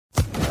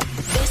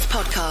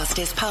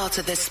podcast is part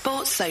of the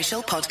Sports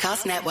Social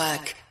Podcast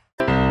Network.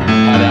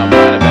 Hi there, I'm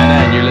Brian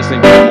Abena, and you're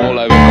listening to them all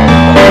over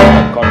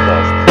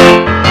podcast.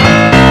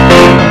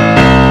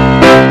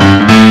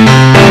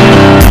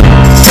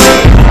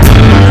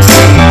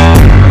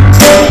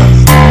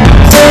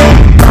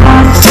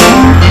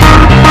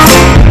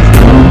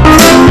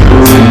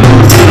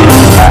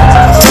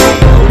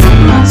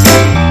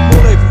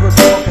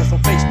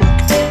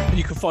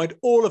 Find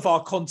all of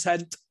our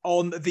content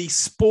on the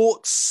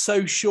Sports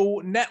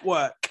Social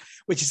Network,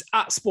 which is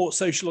at Sports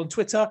Social on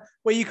Twitter,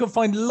 where you can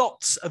find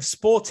lots of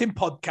sporting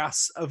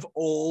podcasts of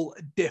all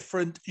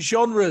different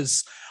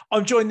genres.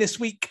 I'm joined this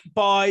week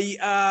by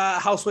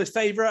Housewife's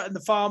favourite and the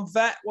farm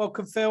vet.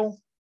 Welcome, Phil.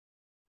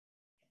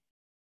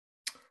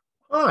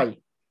 Hi.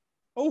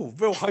 Oh,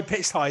 real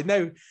high-pitched hi.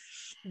 No,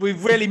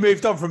 we've really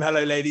moved on from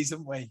hello, ladies,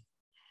 haven't we?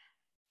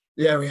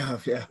 Yeah, we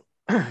have, yeah.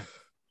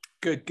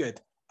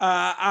 Good.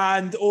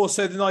 And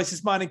also the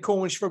nicest man in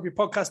Cornish rugby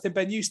podcasting,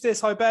 Ben Eustace.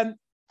 Hi, Ben.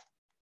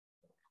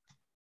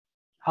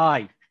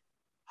 Hi.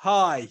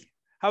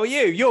 How are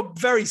you? You're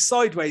very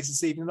sideways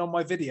this evening on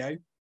my video.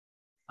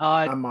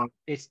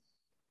 It's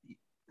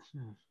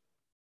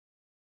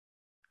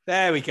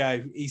There we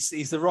go.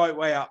 He's the right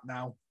way up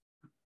now.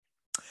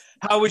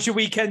 How was your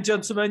weekend,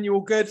 gentlemen? You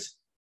all good?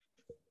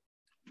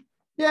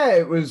 Yeah,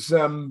 it was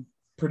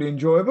pretty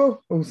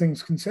enjoyable, all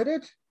things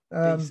considered.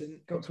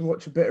 Decent. Got to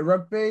watch a bit of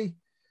rugby.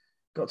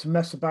 Got to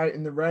mess about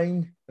in the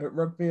rain at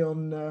rugby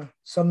on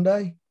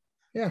Sunday.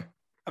 Yeah.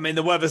 I mean,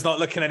 the weather's not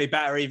looking any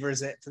better either,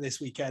 is it, for this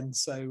weekend?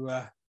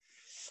 So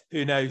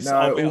who knows?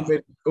 No,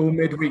 all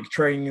midweek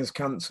training is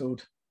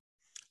cancelled.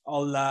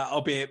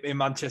 I'll be in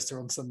Manchester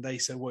on Sunday,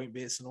 so won't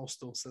be at St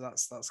Austell. So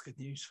that's good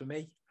news for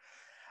me.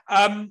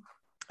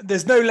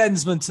 There's no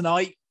Lensman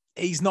tonight.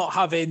 He's not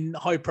having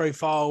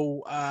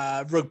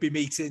high-profile rugby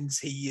meetings.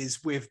 He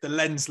is with the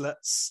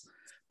Lenslets.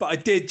 But I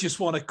did just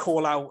want to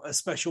call out a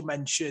special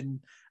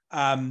mention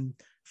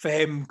for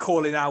him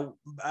calling out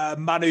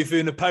Manu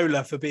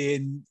Vunipola for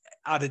being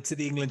added to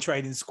the England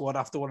training squad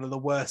after one of the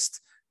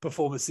worst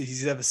performances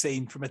he's ever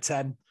seen from a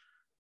 10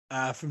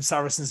 from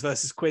Saracens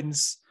versus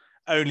Quins,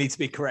 only to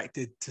be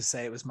corrected to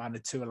say it was Manu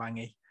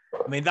Tuolangi.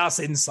 I mean, that's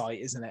insight,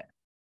 isn't it?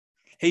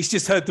 He's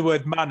just heard the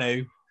word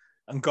Manu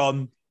and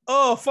gone,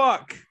 oh,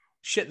 fuck,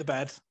 shit the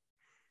bed,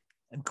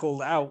 and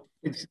called it out.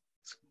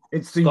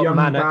 It's the young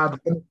Manu. bad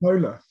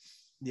Vunipola.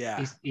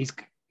 Yeah.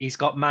 He's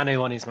got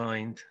Manu on his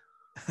mind.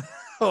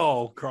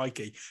 Oh,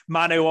 crikey.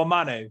 Manu or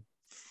Manu.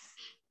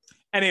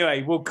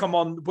 Anyway, we'll come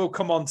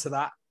on to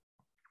that.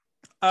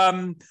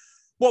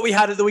 What we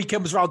had at the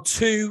weekend was round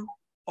 2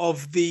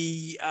 of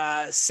the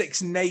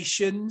Six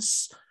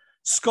Nations.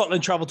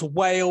 Scotland travelled to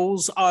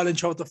Wales, Ireland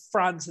travelled to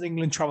France, and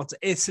England travelled to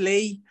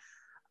Italy.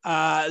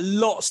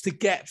 Lots to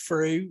get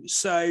through.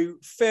 So,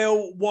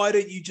 Phil, why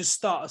don't you just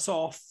start us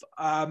off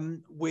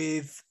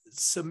with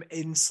some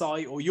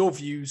insight or your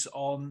views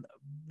on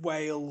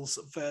Wales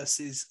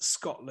versus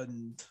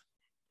Scotland?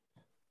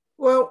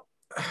 Well,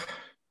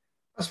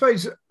 I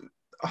suppose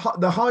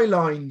the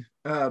highline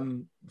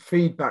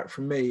feedback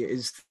from me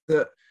is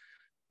that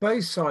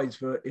both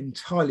sides were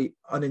entirely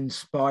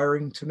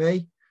uninspiring to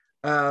me.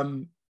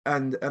 And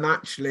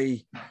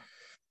actually,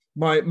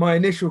 my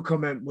initial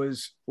comment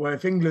was, well,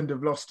 if England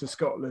have lost to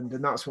Scotland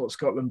and that's what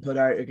Scotland put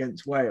out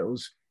against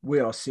Wales, we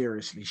are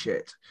seriously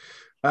shit.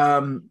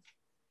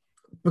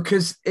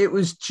 Because it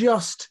was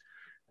just,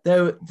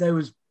 there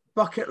was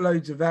bucket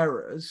loads of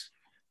errors,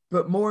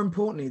 but more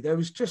importantly, there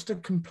was just a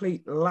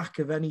complete lack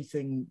of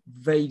anything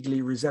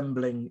vaguely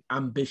resembling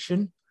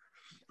ambition.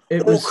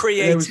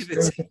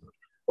 Creativity.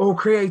 Or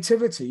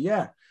creativity,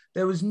 yeah.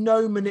 There was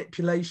no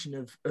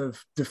manipulation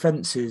of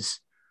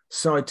defences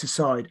side to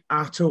side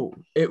at all.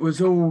 It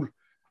was all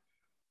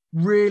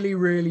really,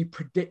 really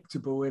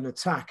predictable in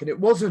attack. And it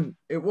wasn't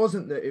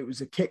that it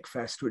was a kick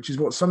fest, which is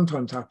what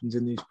sometimes happens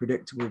in these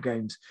predictable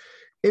games.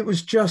 It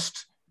was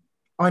just,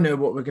 I know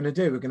what we're going to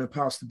do. We're going to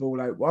pass the ball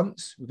out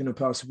once. We're going to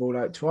pass the ball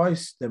out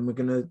twice. Then we're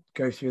going to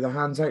go through the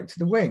hands out to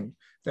the wing.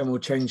 Then we'll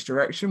change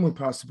direction. We'll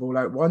pass the ball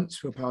out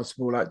once. We'll pass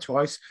the ball out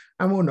twice,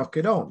 and we'll knock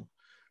it on.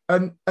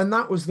 And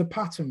that was the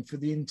pattern for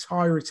the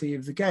entirety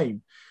of the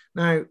game.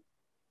 Now,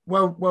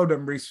 well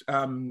done, Reece.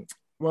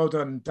 Well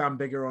done, Dan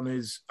Biggar, on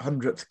his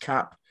 100th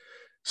cap,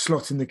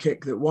 slotting the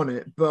kick that won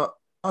it. But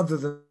other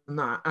than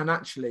that, and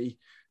actually,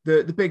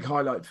 the big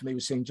highlight for me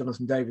was seeing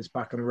Jonathan Davis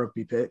back on a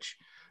rugby pitch.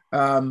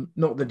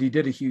 Not that he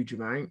did a huge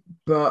amount,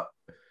 but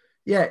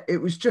yeah, it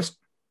was just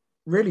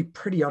really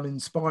pretty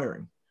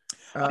uninspiring.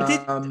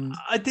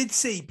 I did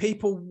see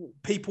people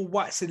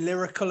waxing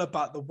lyrical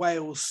about the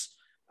Wales,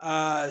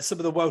 some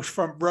of the Welsh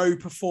front row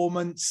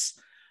performance.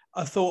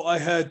 I thought I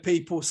heard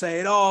people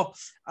saying,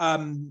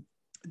 Dan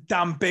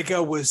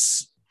Biggar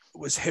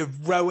was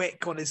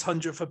heroic on his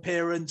 100th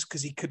appearance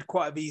because he could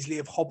quite have easily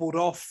have hobbled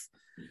off.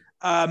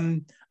 I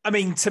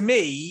mean, to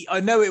me, I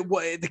know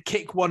the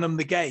kick won them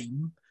the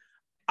game.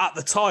 At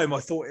the time,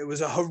 I thought it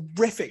was a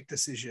horrific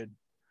decision.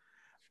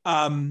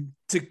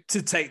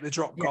 to take the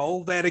drop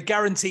goal. They had a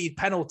guaranteed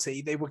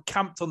penalty. They were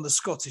camped on the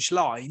Scottish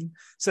line,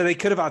 so they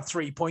could have had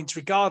 3 points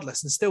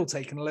regardless and still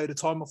taken a load of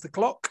time off the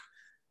clock.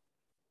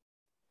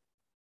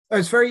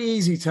 It's very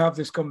easy to have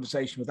this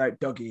conversation without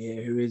Dougie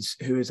here, who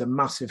is a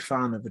massive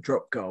fan of a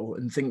drop goal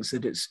and thinks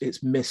that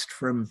it's missed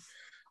from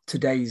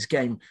today's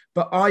game.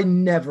 But I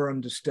never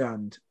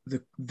understand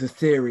the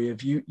theory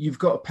of you've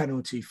got a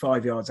penalty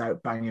 5 yards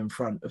out, bang in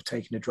front of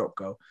taking a drop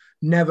goal.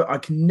 I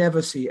can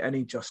never see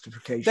any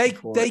justification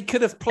for it. They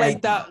could have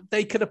played that.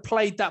 They could have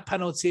played that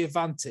penalty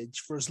advantage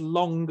for as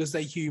long as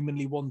they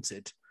humanly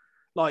wanted.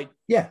 And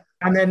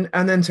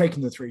then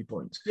taking the 3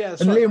 points. Yeah,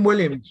 and right. Liam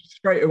Williams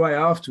straight away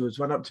afterwards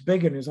went up to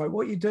Big and he was like,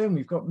 "What are you doing?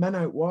 We've got men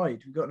out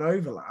wide. We've got an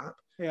overlap.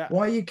 Yeah.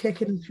 Why are you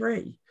kicking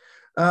 3?"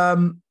 I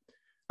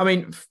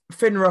mean,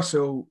 Finn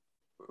Russell.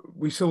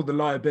 We saw the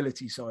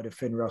liability side of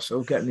Finn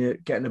Russell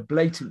getting a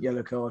blatant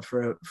yellow card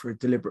for a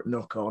deliberate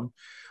knock on.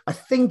 I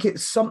think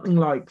it's something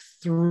like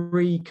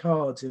 3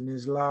 cards in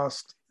his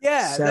last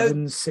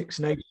 6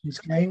 Nations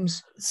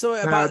games. So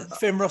about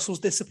Finn Russell's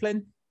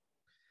discipline.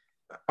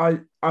 I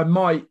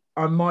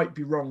might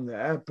be wrong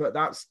there, but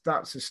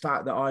that's a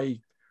stat that I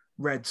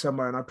read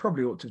somewhere, and I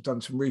probably ought to have done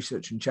some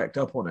research and checked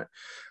up on it.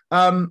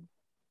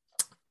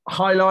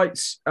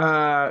 Highlights.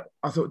 I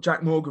thought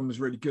Jack Morgan was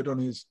really good on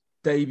his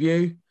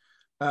debut.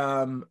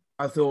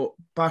 I thought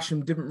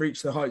Basham didn't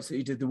reach the heights that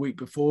he did the week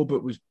before,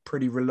 but was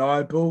pretty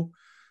reliable.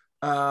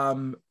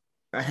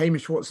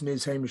 Hamish Watson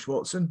is Hamish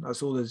Watson.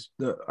 That's all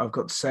that I've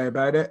got to say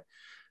about it.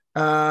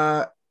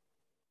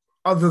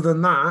 Other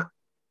than that,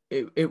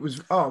 it was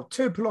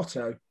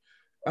Tuapolotto.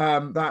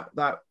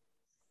 That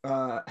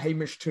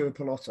Hamish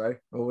Tuapolotto,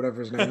 or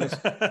whatever his name is,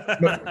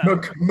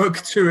 Mug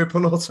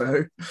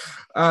Tuapolotto.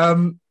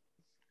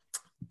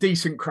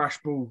 Decent crash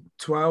ball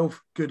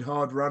 12, good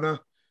hard runner.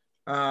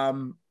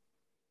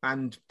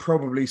 And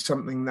probably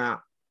something that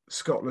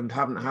Scotland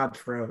haven't had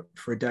for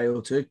a day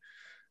or two.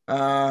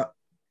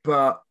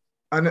 But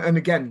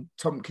again,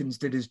 Tompkins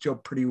did his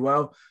job pretty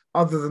well.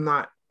 Other than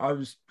that, I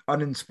was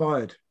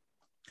uninspired.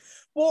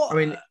 What? I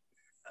mean,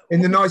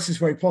 in the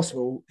nicest way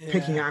possible,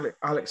 picking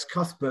Alex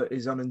Cuthbert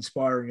is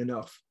uninspiring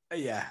enough.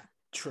 Yeah,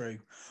 true.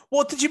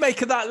 What did you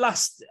make of that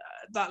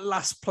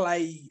last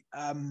play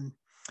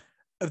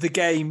of the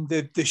game?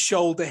 The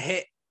shoulder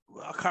hit.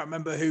 I can't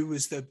remember who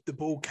was the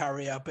ball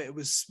carrier, but it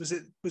was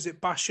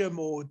it Basham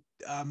or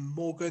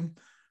Morgan,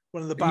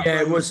 one of the back.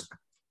 Yeah, it was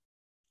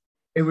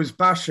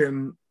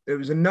Basham. It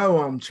was a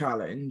no-arm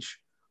challenge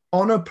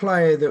on a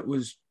player that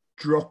was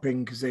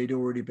dropping because they'd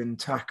already been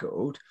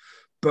tackled,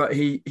 but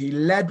he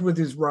led with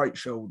his right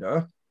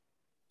shoulder,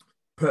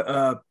 put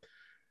a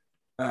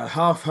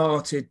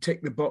half-hearted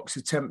tick-the-box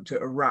attempt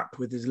at a wrap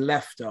with his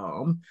left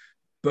arm,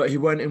 but he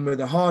went in with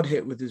a hard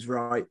hit with his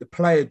right. The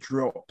player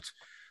dropped.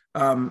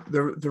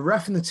 The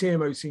ref and the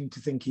TMO seemed to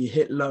think he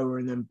hit lower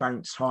and then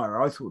bounced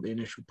higher. I thought the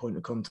initial point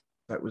of contact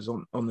was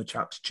on the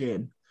chap's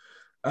chin.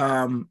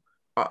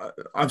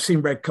 I've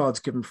seen red cards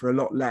given for a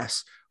lot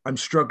less. I'm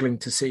struggling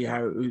to see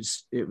how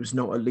it was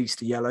not at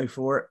least a yellow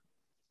for it.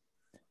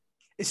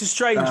 It's a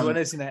strange one,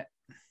 isn't it?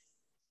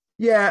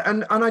 Yeah,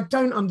 and I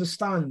don't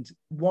understand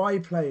why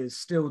players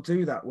still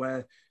do that,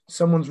 where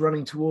someone's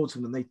running towards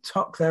them and they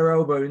tuck their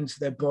elbow into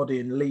their body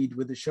and lead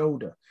with the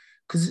shoulder,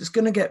 because it's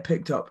going to get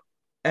picked up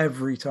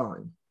every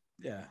time.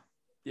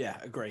 Yeah,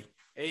 agree.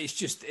 It's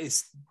just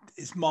it's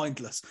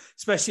mindless,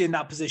 especially in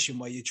that position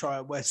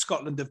where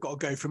Scotland have got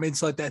to go from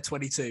inside their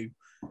 22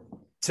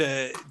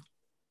 to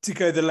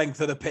go the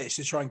length of the pitch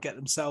to try and get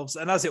themselves.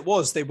 And as it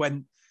was, they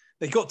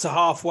got to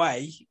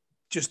halfway,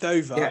 just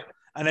over,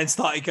 and then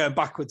started going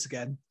backwards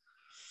again.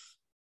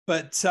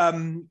 But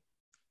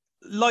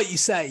like you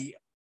say,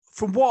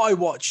 from what I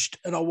watched,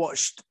 and I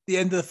watched the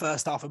end of the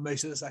first half and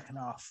most of the second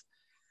half,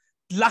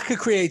 lack of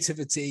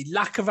creativity,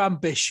 lack of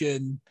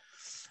ambition.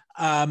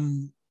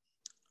 And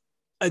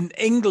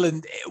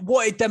England,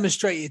 what it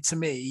demonstrated to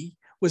me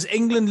was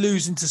England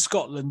losing to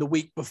Scotland the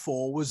week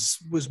before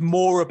was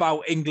more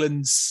about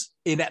England's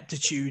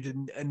ineptitude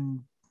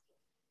and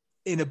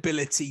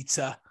inability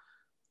to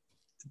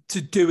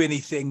do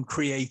anything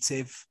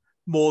creative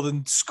more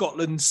than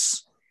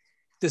Scotland's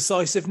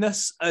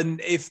decisiveness. And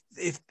if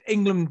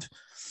England,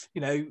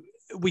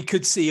 we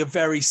could see a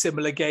very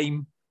similar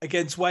game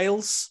against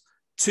Wales,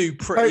 two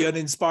pretty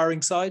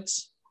uninspiring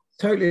sides.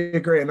 Totally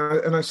agree. And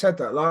I said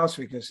that last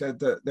week. I said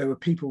that there were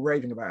people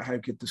raving about how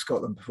good the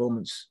Scotland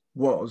performance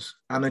was,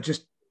 and I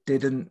just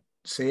didn't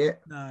see it.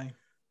 No.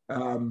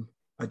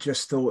 I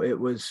just thought it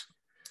was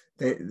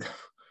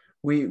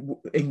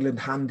England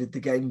handed the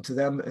game to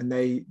them, and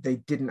they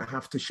didn't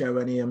have to show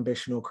any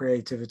ambition or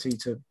creativity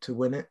to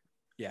win it.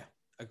 Yeah,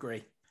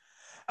 agree.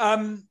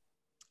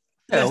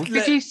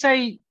 Did you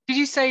say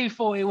you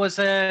thought it was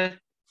a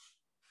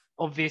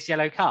obvious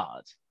yellow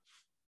card?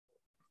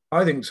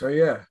 I think so,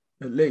 yeah,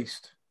 at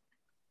least.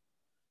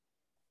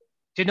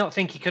 Do you not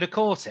think he could have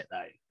caught it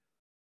though?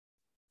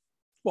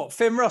 What,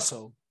 Finn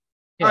Russell?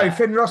 Yeah. Oh,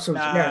 Finn Russell.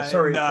 No, yeah,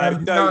 sorry.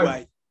 No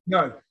way.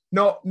 No,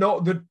 not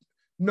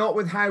not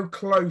with how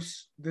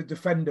close the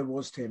defender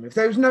was to him. If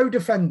there was no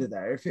defender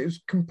there, if it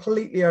was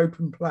completely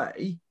open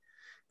play,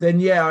 then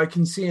yeah, I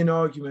can see an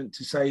argument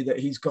to say that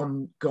he's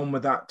gone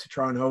with that to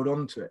try and hold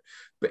on to it.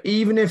 But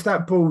even if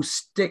that ball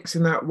sticks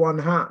in that one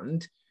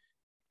hand,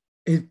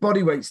 his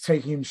body weight's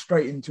taking him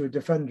straight into a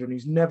defender, and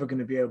he's never going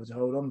to be able to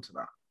hold on to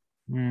that.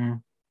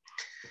 Mm.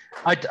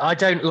 I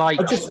don't like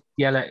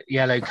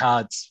yellow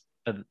cards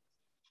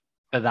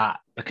for that,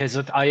 because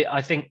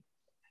I think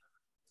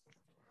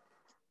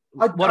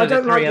I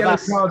don't like yellow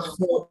cards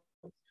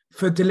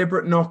for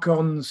deliberate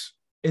knock-ons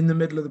in the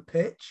middle of the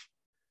pitch.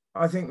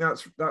 I think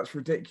that's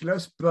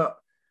ridiculous. But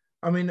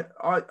I mean,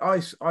 I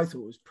thought it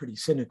was pretty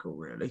cynical,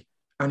 really,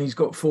 and he's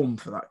got form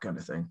for that kind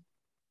of thing.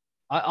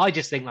 I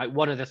just think like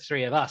one of the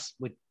three of us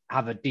would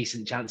have a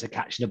decent chance of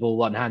catching the ball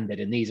one-handed,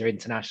 and these are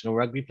international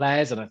rugby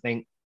players, and I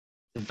think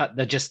the fact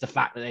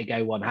that they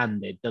go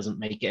one-handed doesn't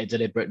make it a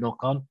deliberate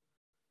knock-on.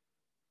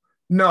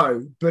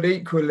 No, but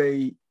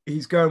equally,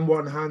 he's going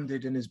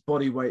one-handed, and his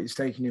body weight is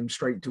taking him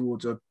straight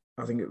towards I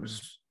think it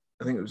was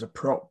a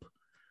prop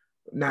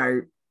now,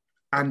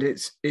 and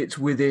it's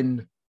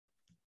within,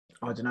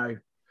 I don't know,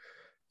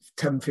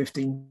 10,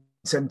 15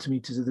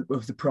 centimeters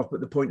of the prop at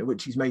the point at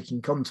which he's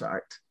making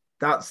contact.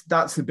 That's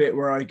the bit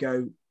where I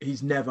go,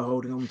 he's never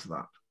holding on to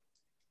that.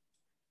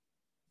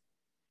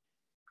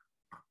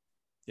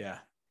 Yeah,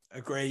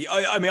 agree.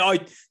 I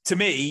mean, to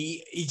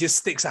me, he just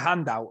sticks a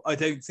hand out. I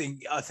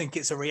think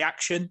it's a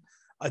reaction.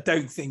 I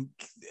don't think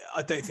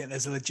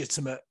there's a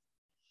legitimate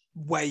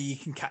way you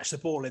can catch the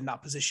ball in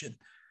that position.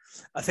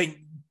 I think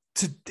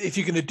if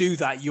you're going to do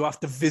that, you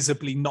have to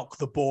visibly knock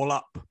the ball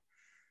up.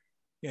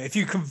 You know, if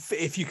you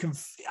can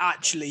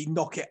actually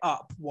knock it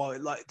up,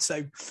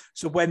 so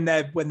when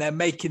they're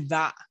making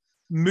that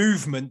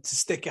movement to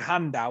stick a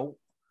hand out,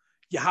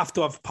 you have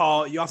to have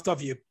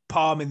your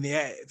palm in the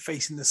air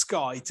facing the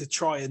sky to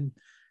try and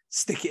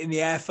stick it in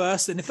the air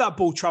first. And if that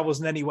ball travels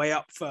in any way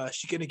up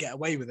first, you're going to get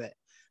away with it.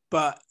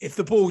 But if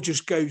the ball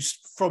just goes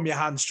from your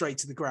hand straight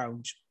to the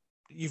ground,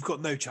 you've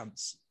got no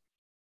chance.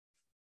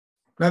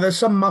 Now, there's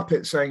some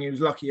muppet saying he was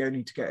lucky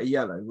only to get a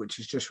yellow, which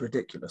is just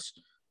ridiculous.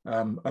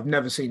 I've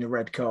never seen a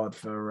red card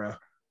for a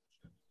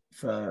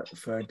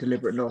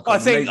deliberate knock. I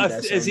think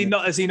is he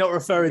not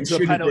referring to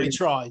a penalty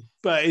try?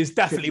 But it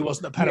definitely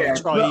wasn't a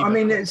penalty try. But, I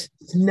mean, it's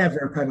never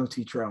a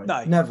penalty try.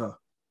 No, never.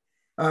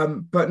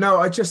 But no,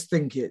 I just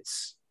think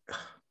it's.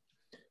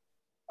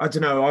 I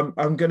don't know.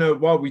 I'm gonna,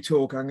 while we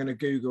talk, I'm gonna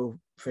Google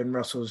Finn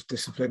Russell's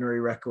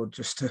disciplinary record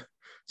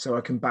so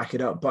I can back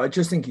it up. But I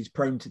just think he's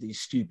prone to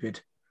these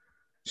stupid.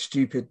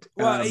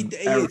 Well,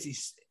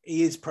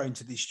 he is prone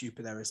to these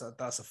stupid errors.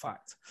 That's a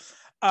fact.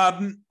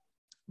 Ben,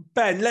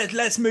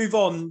 let's move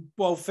on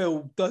while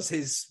Phil does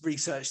his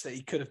research that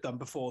he could have done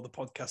before the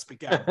podcast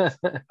began.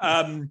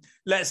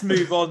 Let's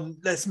move on.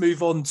 Let's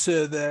move on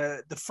to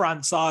the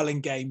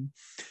France-Ireland game.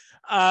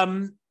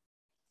 I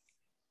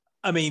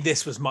mean,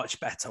 this was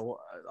much better.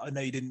 I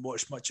know you didn't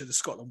watch much of the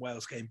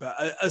Scotland-Wales game, but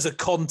as a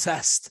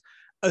contest,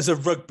 as a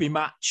rugby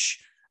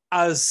match,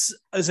 as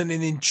an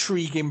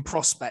intriguing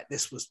prospect,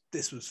 this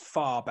was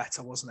far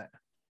better, wasn't it?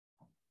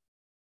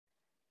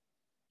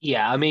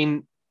 Yeah, I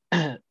mean,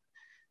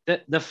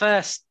 the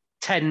first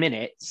 10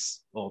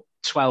 minutes or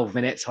 12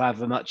 minutes,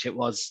 however much it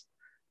was,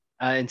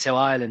 until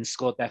Ireland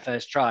scored their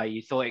first try,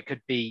 you thought it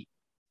could be,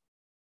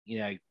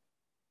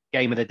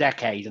 game of the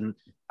decade. And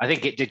I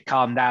think it did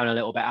calm down a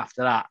little bit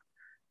after that.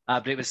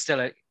 But it was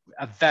still a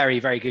very,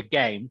 very good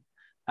game.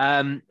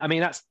 On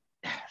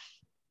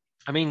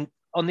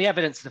the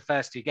evidence of the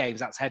first two games,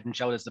 that's head and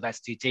shoulders the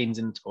best two teams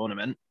in the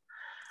tournament.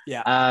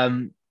 Yeah. I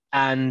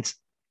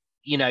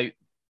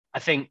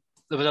think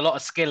there was a lot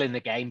of skill in the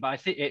game, but I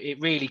think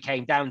it really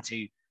came down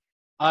to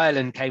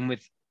Ireland came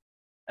with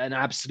an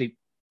absolute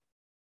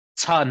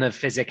ton of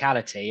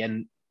physicality,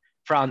 and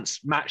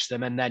France matched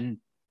them and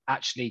then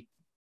actually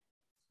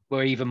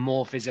were even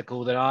more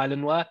physical than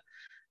Ireland were.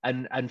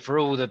 And for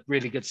all the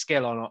really good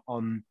skill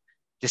on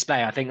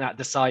display, I think that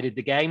decided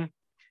the game.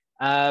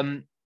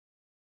 I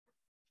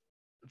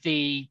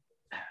think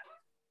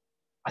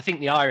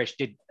the Irish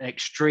did an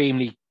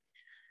extremely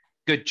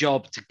good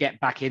job to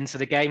get back into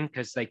the game,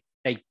 because they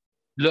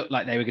looked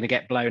like they were going to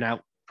get blown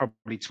out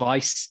probably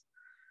twice,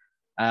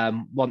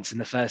 once in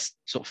the first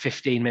sort of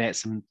 15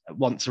 minutes and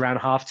once around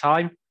half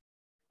time.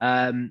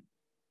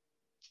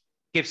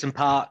 Gibson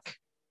Park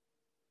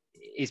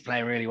is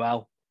playing really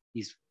well.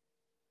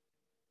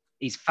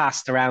 He's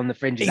fast around the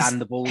fringes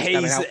and the ball's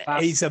coming out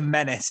fast. He's a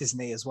menace,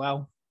 isn't he, as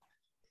well?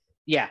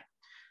 Yeah.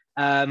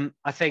 I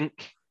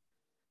think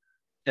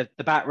the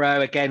back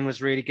row again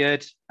was really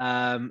good.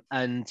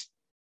 And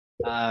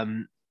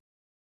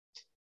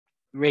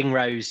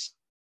Ringrose,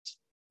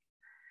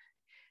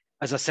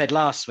 as I said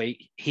last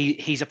week,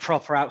 he's a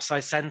proper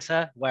outside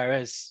centre,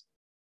 whereas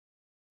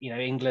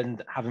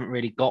England haven't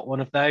really got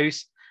one of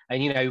those.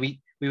 And we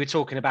were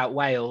talking about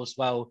Wales.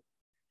 Well,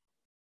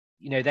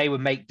 they would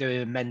make do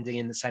and mending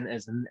in the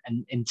centres and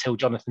until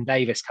Jonathan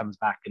Davis comes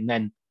back, and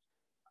then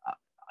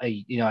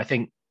I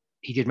think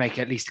he did make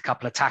at least a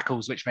couple of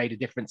tackles which made a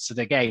difference to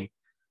the game.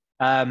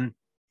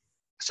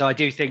 So I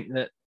do think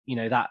that,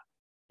 that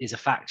is a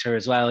factor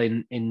as well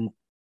in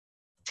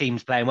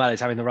teams playing well, is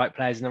having the right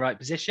players in the right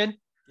position.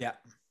 Yeah.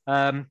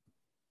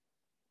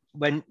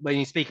 When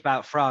you speak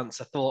about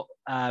France, I thought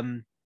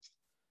the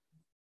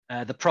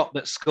prop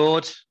that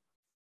scored,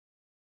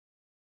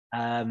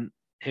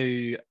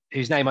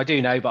 whose name I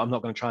do know, but I'm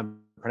not going to try and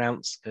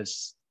pronounce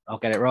because I'll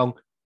get it wrong.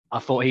 I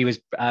thought he was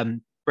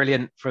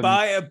brilliant from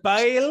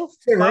Bale.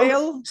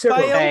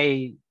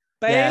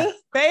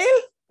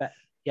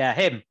 Yeah,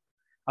 him.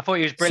 I thought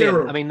he was brilliant.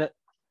 Cyril. I mean,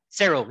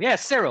 Cyril. Yeah,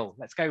 Cyril.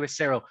 Let's go with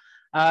Cyril.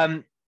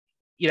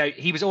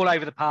 He was all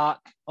over the park.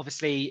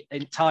 Obviously,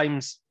 in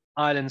times,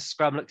 Ireland's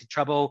scrum looked in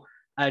trouble.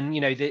 And,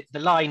 the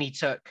line he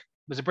took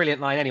was a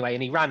brilliant line anyway.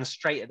 And he ran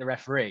straight at the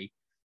referee,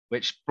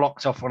 which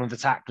blocked off one of the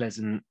tacklers.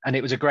 And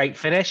it was a great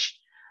finish.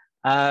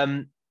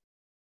 The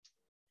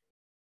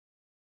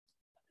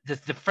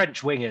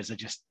French wingers are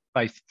just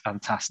both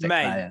fantastic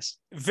players.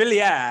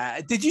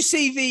 Villiers,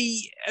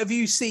 have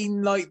you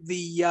seen like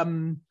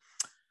the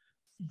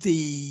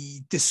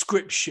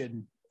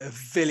description of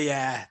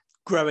Villiers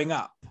growing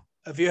up?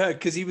 Have you heard?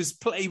 Because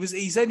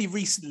he's only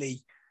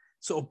recently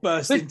sort of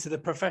burst into the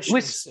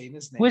professional scene,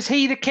 isn't he? Was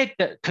he the kid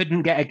that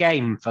couldn't get a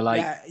game for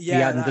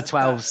the under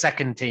 12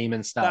 second team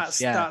and stuff?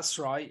 That's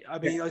right. I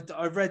mean,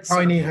 I read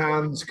tiny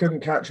hands, couldn't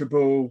catch a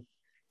ball,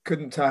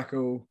 couldn't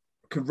tackle,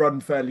 could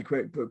run fairly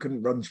quick, but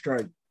couldn't run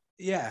straight.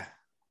 Yeah.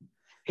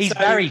 He's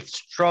very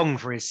strong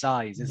for his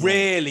size, isn't he?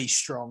 Really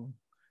strong,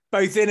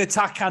 both in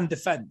attack and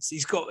defense.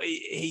 He's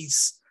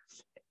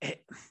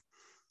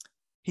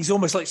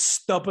almost like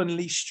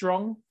stubbornly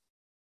strong,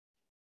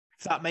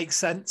 if that makes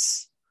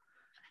sense.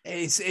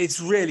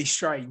 It's really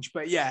strange,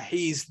 but yeah,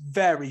 he's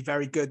very,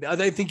 very good. I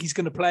don't think he's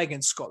going to play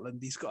against Scotland.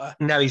 He's got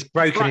he's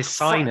broken his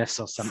sinus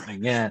or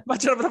something. Yeah,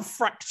 imagine having a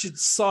fractured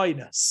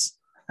sinus.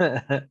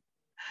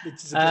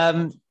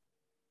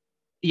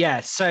 Yeah.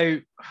 So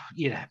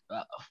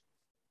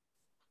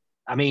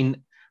I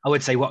mean, I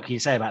would say, what can you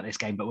say about this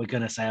game? But we're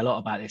going to say a lot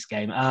about this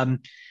game. I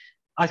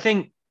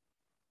think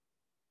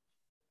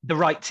the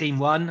right team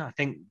won. I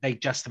think they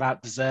just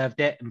about deserved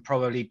it, and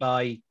probably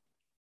by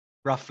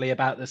roughly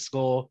about the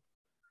score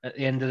at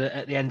the end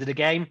of the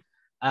game.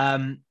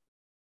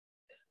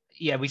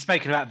 We've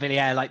spoken about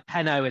Villiers. Like,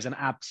 Penaud is an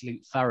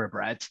absolute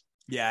thoroughbred.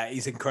 Yeah,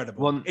 he's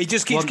incredible. He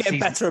just keeps getting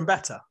better and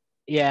better.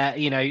 Yeah,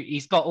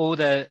 he's got all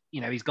the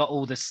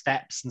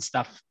steps and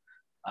stuff,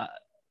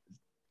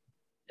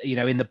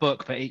 in the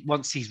book. But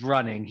once he's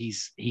running,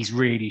 he's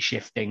really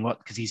shifting.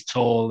 Because he's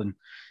tall, and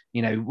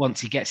once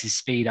he gets his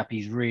speed up,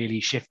 he's really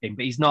shifting.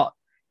 But he's not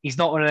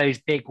one of those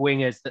big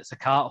wingers that's a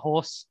cart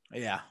horse.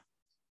 Yeah.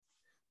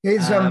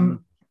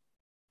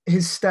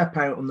 His step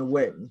out on the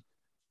wing.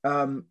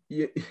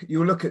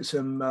 You'll look at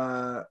some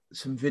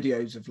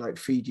videos of like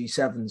Fiji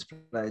Sevens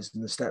players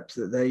and the steps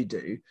that they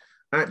do.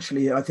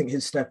 Actually, I think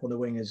his step on the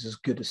wing is as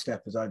good a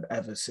step as I've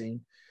ever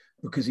seen,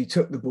 because he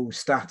took the ball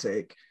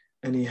static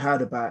and he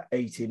had about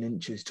 18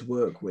 inches to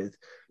work with.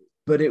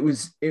 But it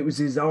was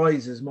his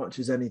eyes as much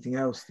as anything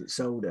else that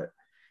sold it.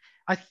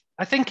 I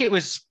think it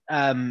was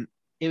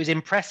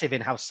impressive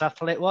in how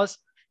subtle it was.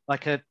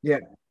 Like a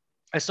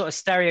sort of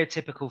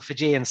stereotypical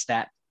Fijian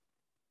step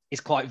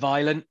is quite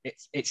violent.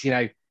 It's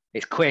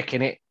quick,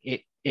 and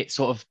it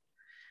sort of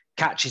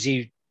catches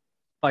you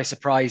by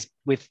surprise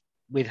with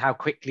how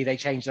quickly they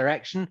change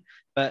direction.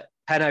 But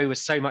Penaud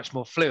was so much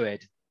more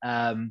fluid.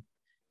 It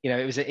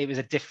was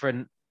a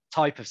different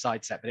type of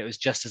side step, but it was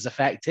just as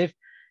effective.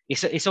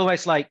 It's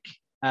almost like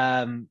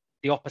the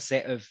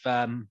opposite of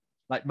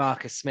like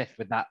Marcus Smith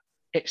with that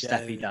hitch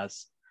step he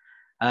does.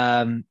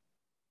 I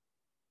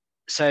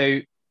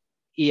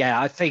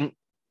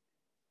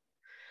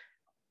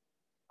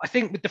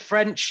think with the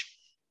French,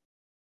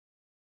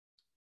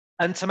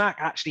 and Tamac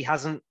actually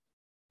hasn't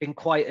been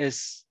quite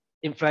as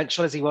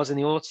influential as he was in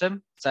the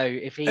autumn. So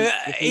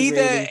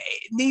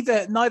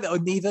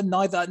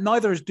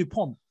neither is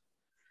Dupont.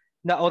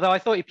 No, although I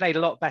thought he played a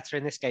lot better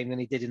in this game than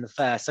he did in the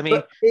first. I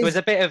mean, there was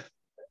a bit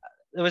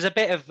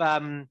of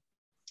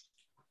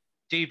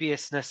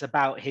dubiousness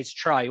about his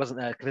try, wasn't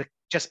there?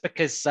 Just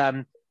because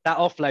that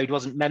offload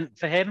wasn't meant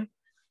for him.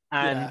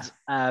 And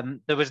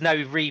there was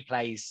no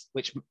replays,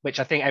 which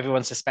I think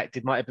everyone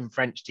suspected might have been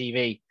French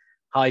TV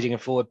hiding a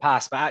forward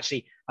pass. But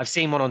actually, I've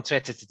seen one on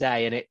Twitter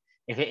today, and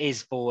if it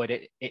is forward,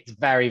 it's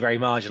very, very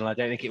marginal. I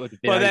don't think it would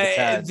have been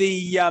overturned.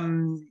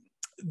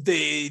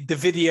 The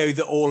video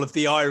that all of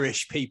the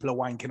Irish people are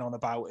wanking on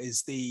about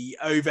is the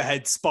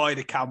overhead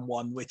spider cam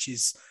one, which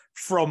is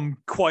from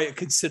quite a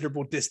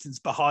considerable distance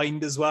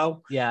behind as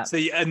well. Yeah. So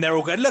and they're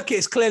all going, look,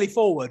 it's clearly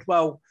forward.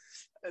 Well,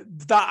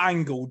 that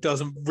angle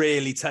doesn't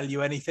really tell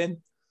you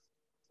anything.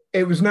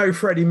 It was no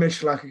Freddie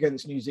Michalak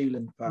against New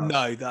Zealand pass.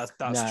 No, that's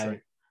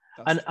true.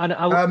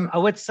 I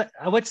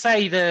would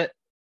say that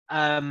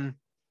the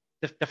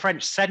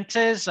French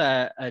centres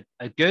are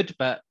good,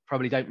 but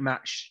probably don't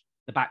match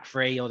the back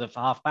three or the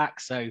half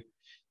back. So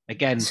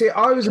again,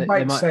 I was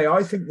about to say,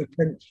 I think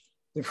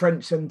the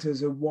French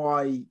centres are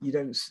why you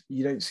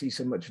don't see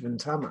so much of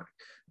Ntamak,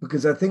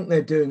 because I think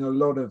they're doing a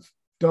lot of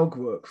dog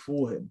work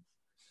for him.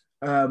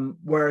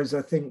 Whereas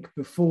I think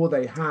before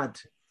they had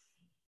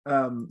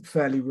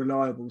fairly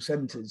reliable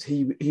centres,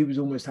 he was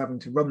almost having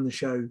to run the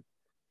show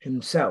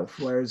himself.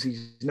 Whereas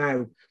he's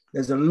now,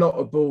 there's a lot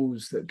of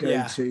balls that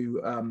go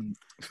to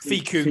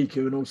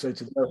Fiku and also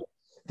to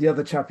the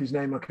other chap whose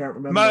name I can't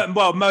remember.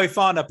 Mo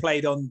Fana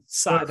played on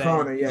Saturday.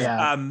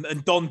 Fana,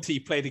 and Dante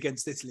played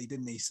against Italy,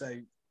 didn't he? So,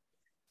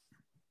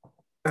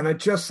 and I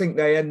just think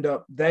they end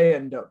up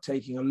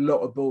taking a lot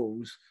of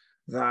balls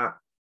that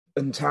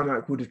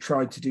Ntamak would have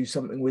tried to do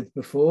something with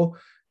before.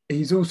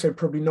 He's also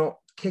probably not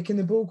kicking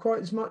the ball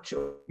quite as much,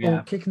 or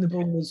kicking the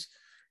ball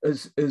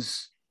as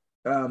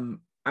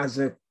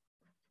a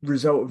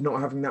result of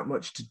not having that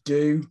much to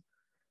do.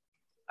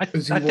 I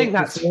think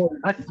that's all.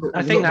 I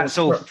think that's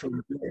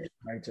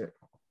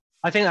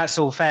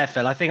all fair,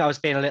 Phil. I think I was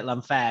being a little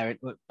unfair.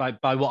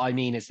 By what I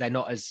mean is they're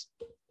not as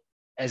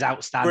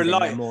outstanding.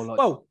 They're more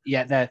like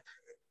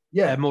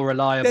they're more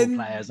reliable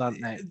players,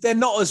 aren't they? They're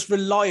not as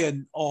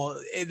reliant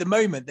on, at the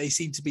moment, they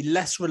seem to be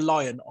less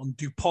reliant on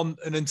Dupont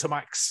and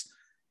Intermac's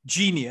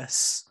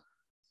genius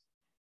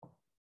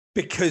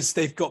because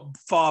they've got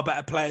far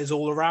better players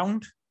all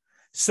around.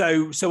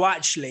 So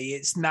actually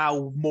it's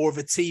now more of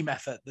a team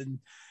effort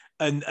than,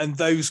 and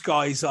those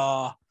guys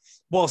are,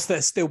 whilst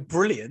they're still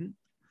brilliant,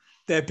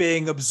 they're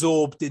being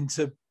absorbed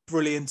into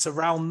brilliance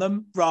around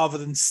them rather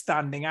than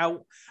standing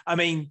out. I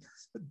mean,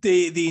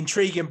 the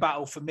intriguing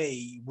battle for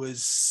me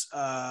was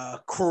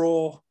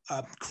Cross,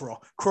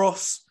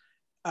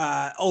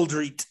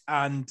 Aldrit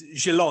and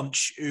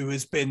Jelonch, who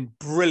has been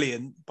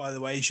brilliant, by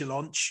the way,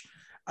 Jelonch,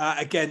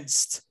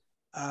 against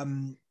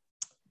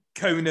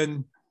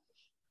Conan,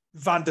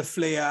 Van der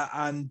Fleer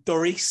and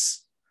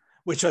Doris,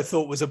 which I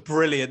thought was a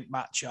brilliant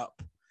matchup.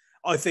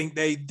 I think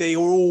they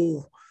were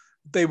all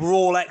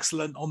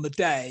excellent on the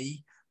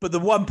day, but the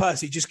one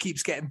person who just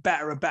keeps getting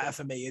better and better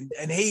for me, and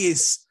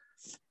he's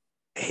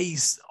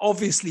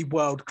obviously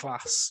world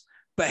class,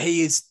 but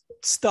he is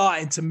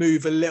starting to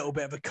move a little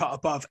bit of a cut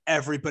above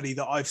everybody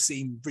that I've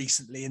seen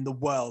recently in the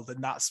world,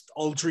 and that's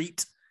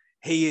Aldrit.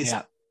 He is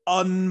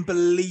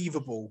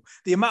unbelievable.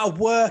 The amount of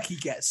work he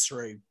gets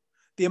through,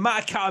 the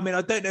amount of, I mean,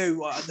 I don't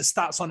know the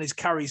stats on his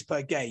carries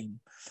per game,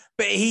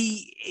 but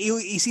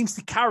he seems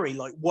to carry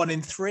like 1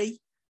 in 3.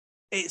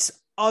 It's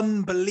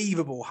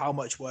unbelievable how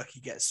much work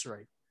he gets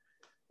through.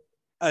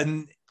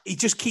 And he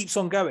just keeps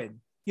on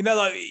going. You know,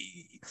 like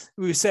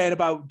we were saying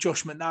about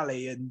Josh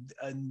McNally and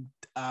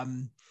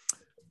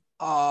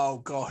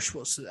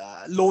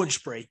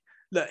Launchbury.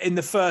 Look, in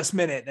the first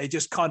minute, they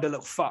just kind of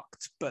look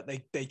fucked, but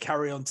they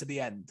carry on to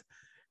the end.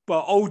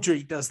 But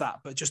Aldridge does that,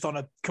 but just on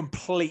a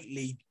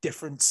completely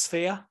different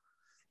sphere.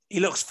 He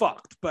looks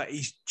fucked, but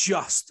he's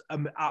just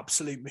an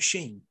absolute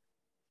machine.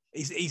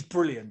 He's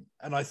brilliant.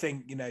 And I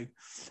think, you know,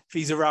 if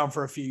he's around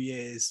for a few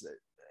years,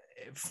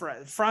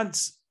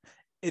 France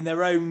in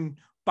their own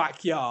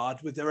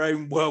backyard with their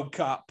own World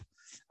Cup,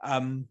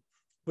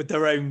 with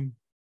their own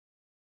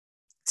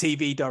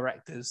TV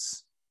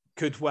directors,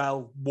 could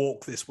well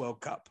walk this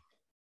World Cup.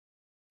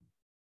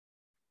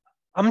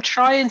 I'm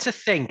trying to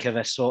think of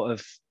a sort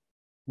of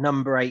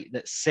number 8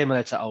 that's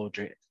similar to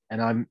Aldridge,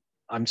 and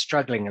I'm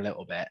struggling a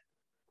little bit.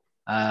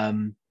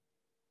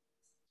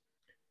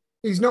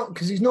 He's not,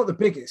 because he's not the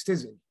biggest,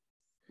 is he?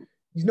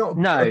 He's not a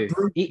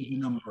number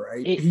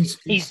 8. He's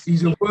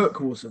a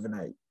workhorse of an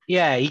 8.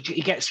 Yeah, he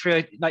gets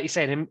through, like you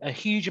said, a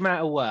huge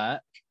amount of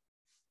work.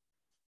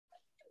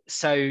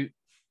 So,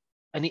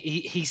 and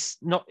he's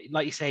not,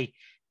 like you say,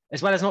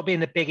 as well as not being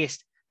the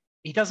biggest,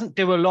 he doesn't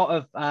do a lot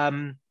of,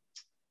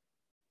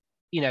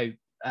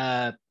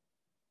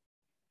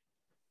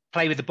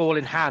 play with the ball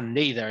in hand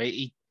either.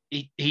 He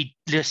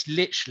just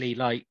literally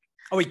like.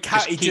 Oh,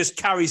 he just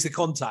carries the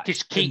contact.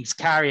 Just keeps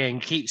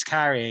carrying.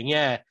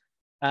 Yeah.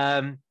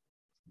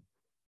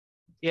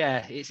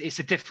 It's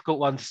a difficult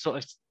one to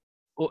sort of.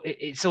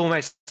 It's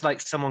almost like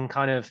someone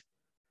kind of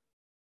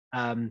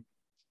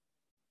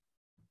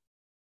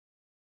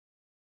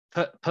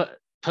put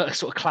a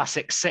sort of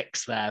classic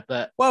 6 there,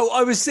 but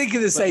I was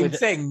thinking the same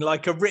thing,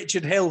 like a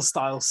Richard Hill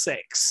style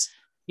 6.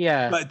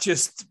 Yeah, but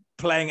just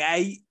playing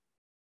 8.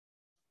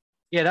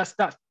 Yeah,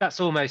 that's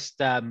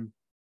almost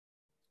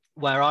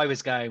where I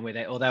was going with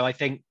it. Although I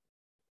think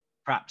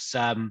perhaps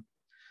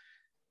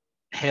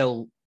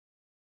Hill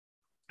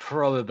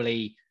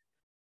probably.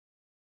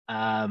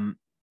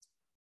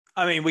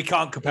 I mean, we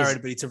can't compare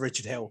anybody to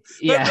Richard Hill.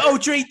 But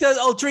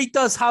Aldridge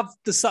does have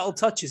the subtle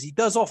touches. He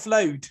does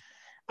offload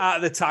out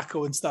of the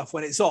tackle and stuff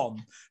when it's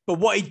on. But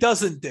what he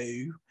doesn't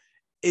do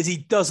is he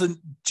doesn't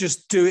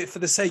just do it for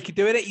the sake of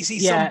doing it. You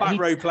see some back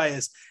row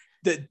players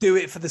that do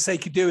it for the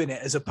sake of doing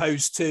it, as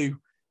opposed to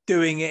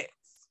doing it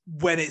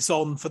when it's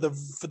on for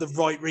the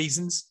right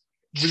reasons.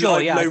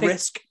 Sure, low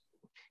risk.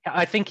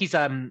 I think he's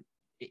a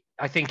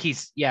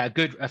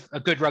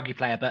good rugby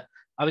player, but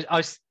I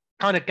was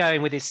kind of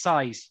going with his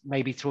size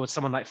maybe towards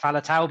someone like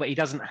Faletau, but he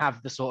doesn't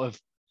have the sort of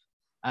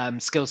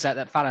skill set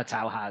that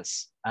Faletau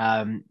has.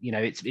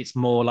 It's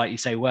more like you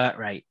say work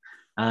rate.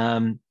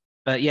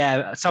 But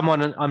yeah,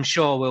 someone I'm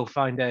sure will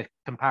find a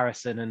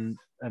comparison and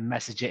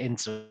message it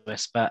into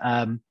us. But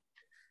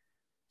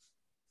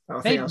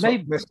I think that's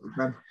optimistic,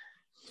 man.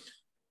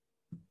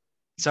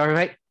 Sorry,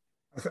 mate.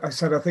 I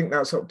said I think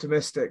that's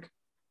optimistic.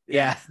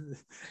 Yeah.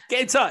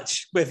 Get in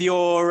touch with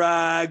your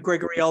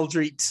Gregory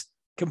Aldrit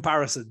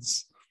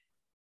comparisons.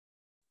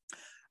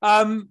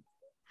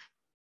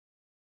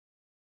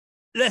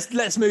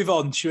 Let's move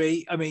on, shall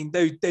we? I mean,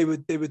 they were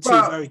two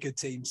very good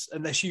teams.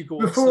 Unless you go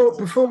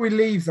before we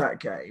leave that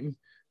game,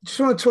 I just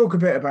want to talk a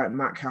bit about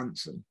Mac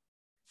Hansen.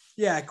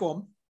 Yeah, go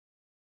on.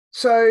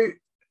 So,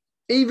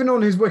 even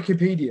on his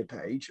Wikipedia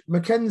page,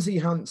 Mackenzie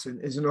Hansen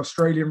is an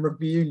Australian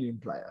rugby union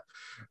player.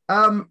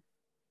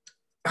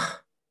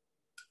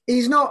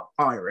 He's not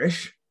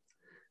Irish.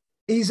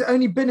 He's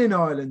only been in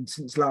Ireland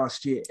since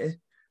last year,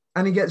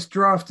 and he gets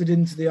drafted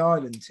into the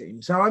Ireland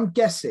team. So I'm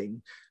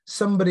guessing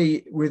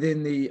somebody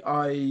within the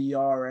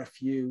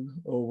IRFU,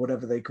 or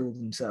whatever they call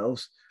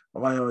themselves,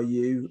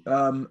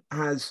 IRU,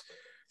 has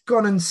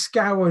gone and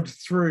scoured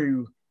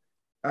through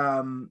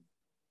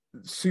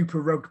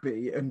Super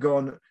Rugby and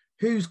gone,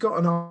 who's got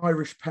an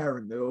Irish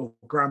parent or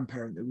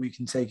grandparent that we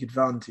can take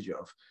advantage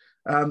of?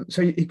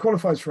 So he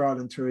qualifies for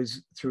Ireland through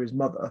his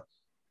mother,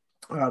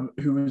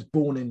 who was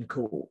born in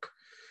Cork.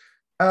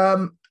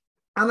 And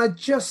I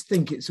just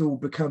think it's all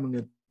becoming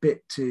a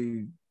bit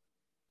too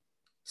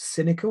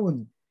cynical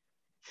and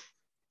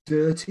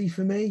dirty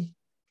for me.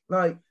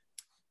 Like,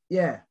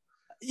 yeah.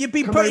 You'd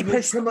be pretty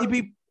pissed. You'd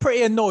be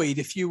pretty annoyed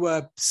if you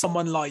were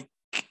someone like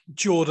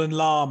Jordan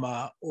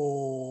Lama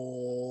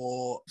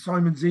or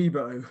Simon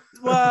Zebo.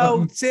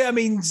 Well, see, I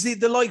mean,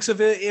 the likes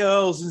of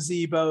Earls and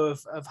Zebo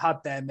have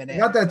had their minute.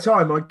 They had their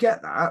time, I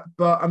get that.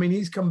 But, I mean,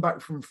 he's come back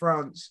from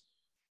France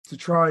to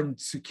try and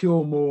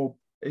secure more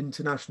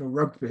international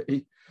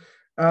rugby.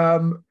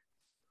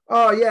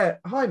 Oh, yeah.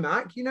 Hi,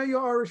 Mac. You know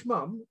your Irish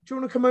mum? Do you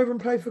want to come over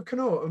and play for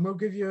Connaught and we'll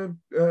give you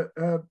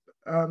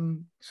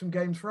some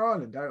games for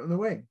Ireland out on the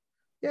wing?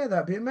 Yeah,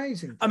 that'd be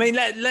amazing. I mean,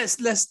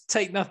 let's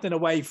take nothing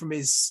away from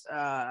his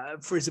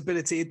for his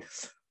ability.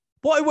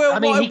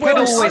 He could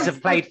always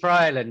have played for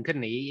Ireland,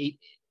 couldn't he?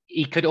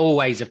 He could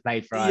always have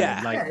played for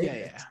Ireland.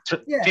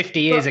 Yeah.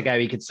 50 years ago,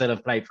 he could still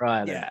have played for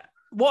Ireland. Yeah.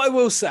 What I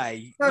will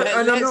say,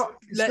 it's not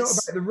about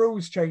the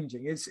rules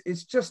changing.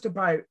 It's just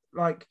about,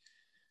 like,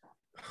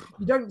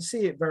 you don't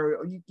see it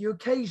very. You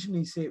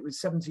occasionally see it with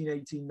 17,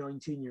 18,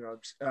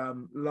 19-year-olds,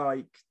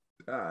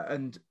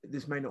 and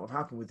this may not have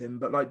happened with him,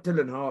 but like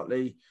Dylan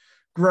Hartley,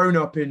 grown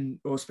up in,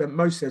 or spent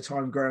most of their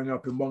time growing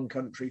up in one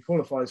country,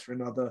 qualifies for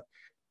another,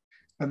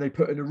 and they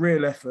put in a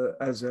real effort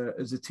as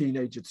a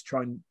teenager to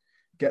try and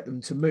get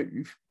them to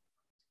move.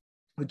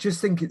 I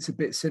just think it's a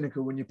bit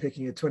cynical when you're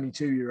picking a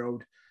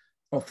 22-year-old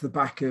off the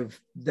back of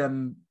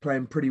them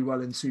playing pretty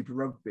well in Super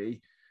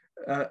Rugby.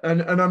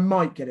 And I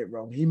might get it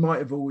wrong. He might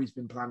have always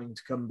been planning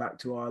to come back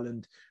to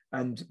Ireland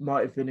and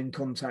might have been in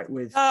contact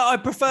with... I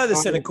prefer the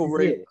cynical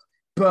route.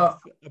 But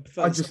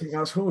I just think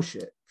that's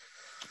horseshit.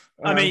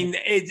 I mean,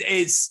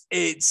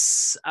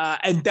 it's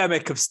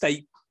endemic of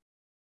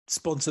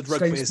state-sponsored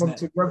rugby, isn't it?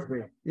 State-sponsored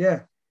rugby,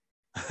 yeah.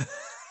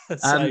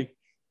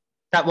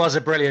 That was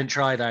a brilliant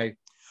try, though.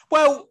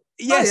 Well,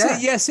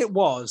 yes, it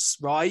was,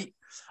 right?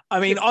 I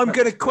mean, I'm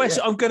going to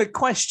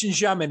question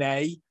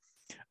Jaminet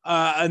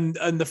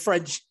and the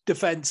French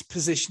defence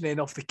positioning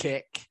off the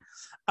kick.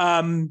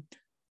 One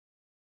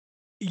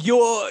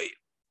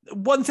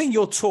thing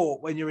you're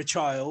taught when you're a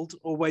child,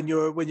 or when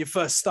you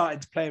first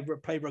started to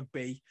play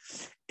rugby,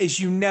 is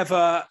you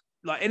never,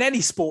 like in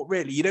any sport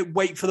really, you don't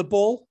wait for the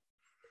ball.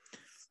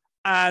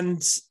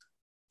 And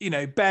you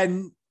know,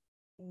 Ben,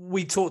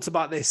 we talked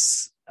about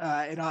this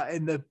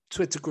in the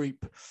Twitter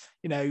group.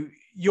 You know,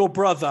 your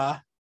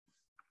brother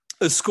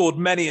has scored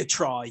many a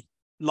try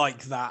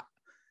like that,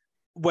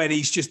 when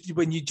you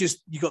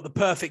got the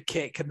perfect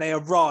kick and they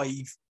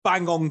arrive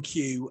bang on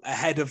cue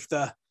ahead of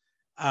the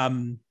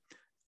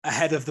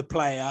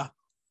player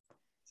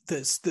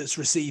that's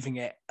receiving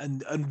it,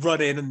 and run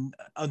in and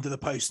under the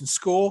post and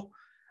score.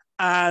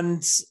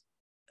 And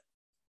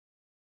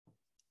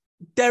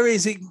there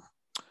is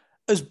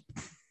I'm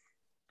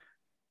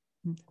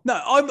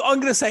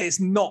going to say it's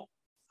not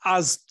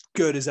as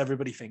good as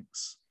everybody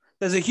thinks.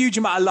 There's a huge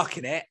amount of luck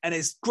in it, and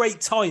it's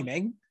great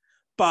timing,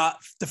 but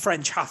the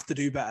French have to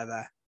do better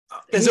there.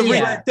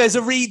 There's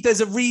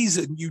a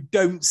reason you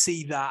don't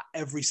see that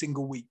every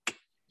single week.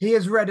 He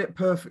has read it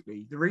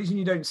perfectly. The reason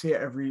you don't see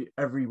it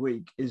every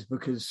week is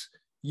because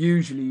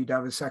usually you'd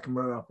have a second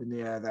row up in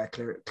the air there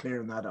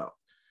clearing that up.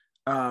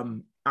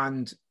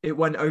 And it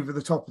went over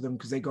the top of them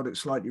because they got it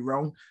slightly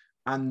wrong.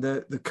 And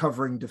the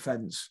covering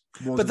defense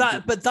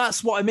wasn't. But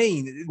that's what I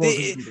mean.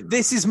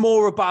 This is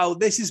more about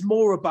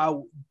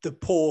the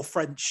poor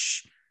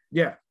French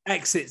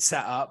exit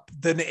setup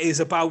than it is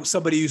about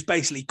somebody who's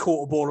basically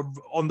caught a ball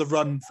on the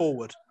run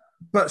forward.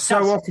 But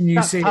often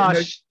you see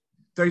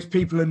those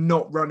people are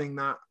not running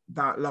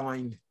that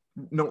line,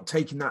 not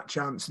taking that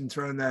chance and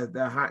throwing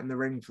their hat in the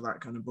ring for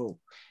that kind of ball.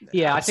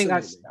 Yeah, Absolutely.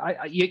 I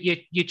think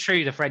that's you're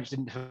true. The French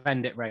didn't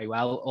defend it very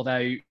well,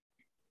 although.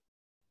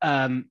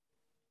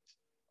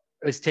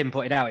 As Tim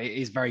pointed out, it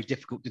is very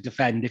difficult to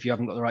defend if you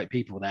haven't got the right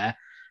people there.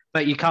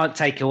 But you can't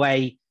take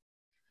away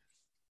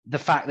the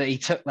fact that he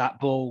took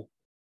that ball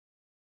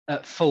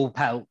at full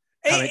pelt,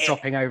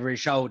 dropping over his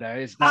shoulder.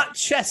 Is that at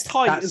chest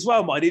height as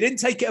well, mind. He didn't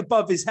take it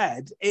above his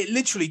head. It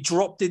literally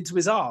dropped into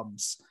his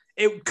arms.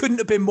 It couldn't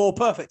have been more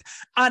perfect.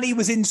 And he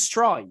was in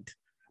stride.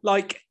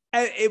 Like,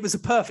 it was a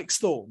perfect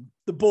storm.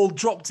 The ball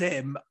dropped to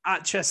him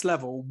at chest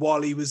level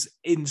while he was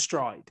in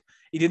stride.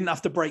 He didn't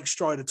have to break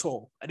stride at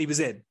all, and he was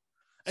in.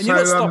 And you're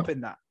not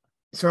stopping that.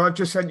 So I've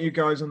just sent you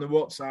guys on the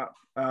WhatsApp,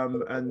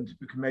 and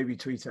we can maybe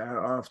tweet it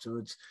out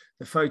afterwards,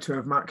 the photo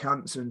of Matt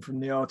Hansen from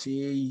the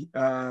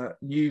RTE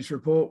news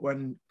report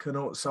when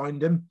Connaught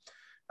signed him.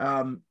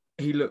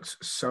 He looks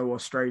so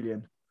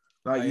Australian.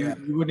 Like, you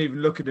wouldn't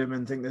even look at him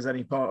and think there's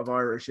any part of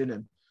Irish in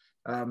him.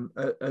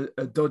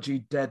 A dodgy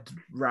dead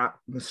rat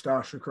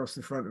moustache across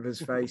the front of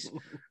his face,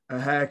 a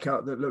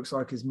haircut that looks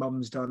like his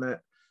mum's done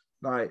it.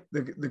 Like,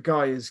 the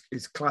guy is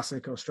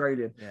classic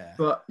Australian. Yeah.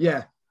 But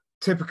yeah,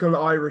 typical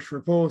Irish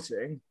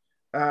reporting.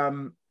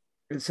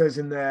 It says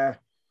in there,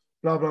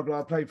 blah, blah,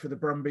 blah, played for the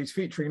Brumbies,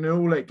 featuring in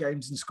all 8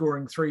 games and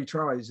scoring 3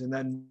 tries, and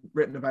then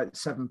written about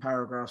 7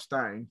 paragraphs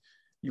down.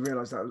 You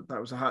realise that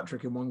was a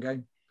hat-trick in one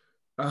game.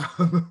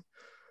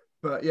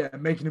 But yeah,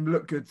 making him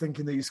look good,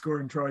 thinking that he's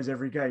scoring tries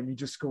every game. He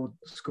just scored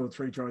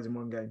 3 tries in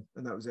one game,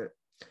 and that was it.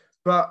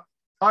 But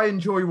I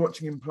enjoy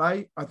watching him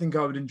play. I think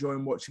I would enjoy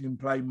watching him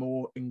play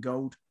more in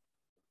gold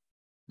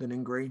than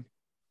in green.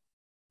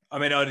 I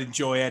mean, I'd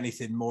enjoy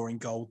anything more in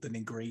gold than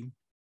in green.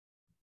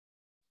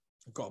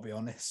 I've got to be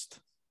honest.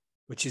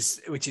 Which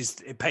is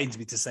it pains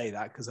me to say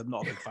that because I'm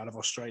not a big fan of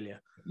Australia.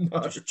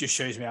 No. Just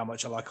shows me how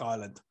much I like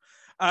Ireland.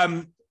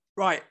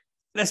 Right,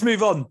 let's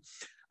move on.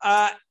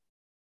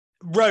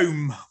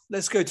 Rome.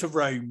 Let's go to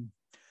Rome.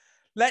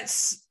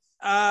 Let's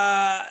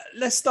start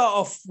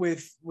off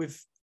with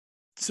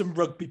some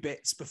rugby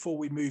bits before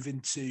we move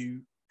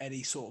into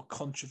any sort of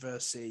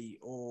controversy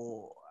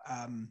or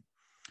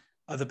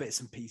other bits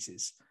and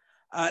pieces.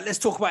 Let's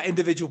talk about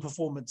individual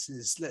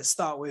performances. Let's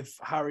start with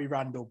Harry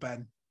Randall.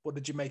 Ben, what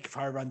did you make of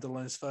Harry Randall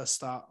on his first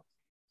start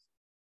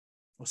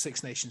or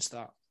Six Nations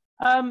start?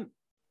 Well,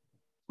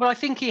 I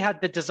think he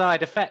had the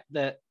desired effect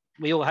that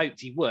we all hoped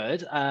he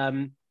would.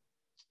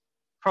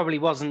 Probably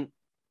wasn't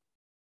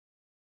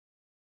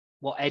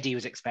what Eddie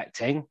was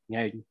expecting,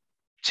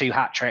 2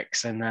 hat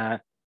tricks and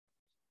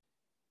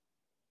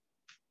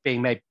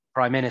being made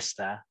Prime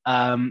Minister.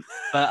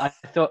 But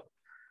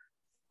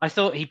I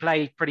thought he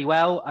played pretty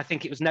well. I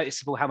think it was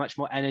noticeable how much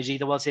more energy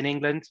there was in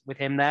England with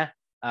him there,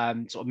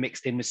 sort of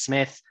mixed in with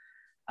Smith.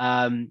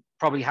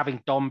 Probably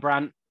having Don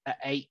Brandt at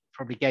 8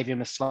 probably gave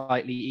him a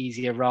slightly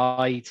easier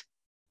ride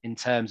in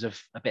terms of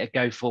a bit of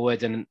go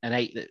forward and an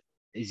 8 that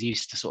is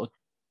used to sort of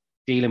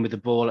dealing with the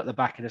ball at the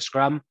back of the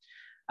scrum.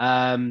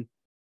 But,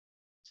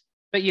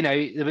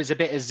 there was a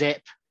bit of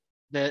zip.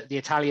 The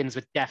Italians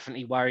were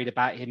definitely worried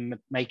about him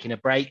making a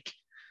break.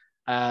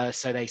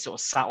 So they sort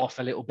of sat off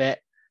a little bit.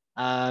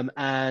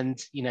 And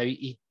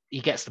he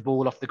gets the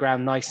ball off the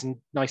ground nice and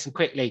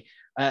quickly.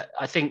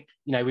 I think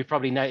we've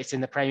probably noticed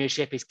in the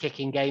Premiership his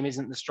kicking game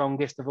isn't the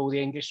strongest of all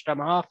the English scrum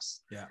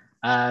halves. Yeah.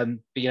 But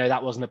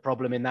that wasn't a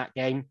problem in that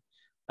game.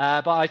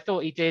 But I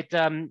thought he did,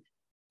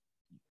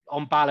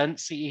 on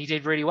balance, he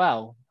did really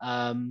well.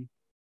 And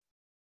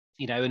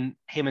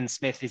him and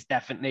Smith is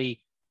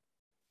definitely,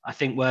 I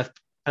think, worth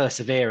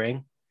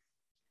persevering.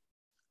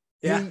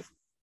 Yeah,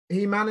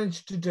 he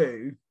managed to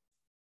do,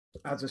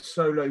 as a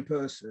solo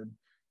person,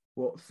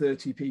 what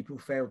 30 people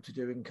failed to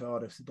do in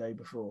Cardiff the day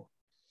before.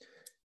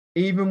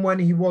 Even when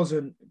he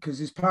wasn't, because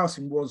his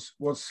passing was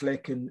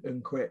slick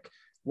and quick.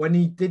 When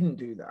he didn't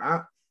do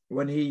that,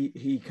 when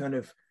he kind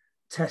of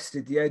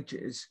tested the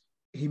edges,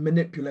 he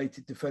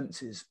manipulated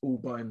defences all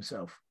by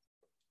himself.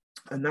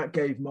 And that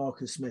gave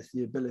Marcus Smith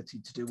the ability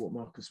to do what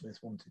Marcus Smith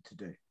wanted to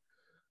do.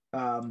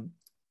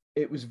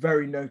 It was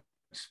very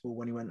noticeable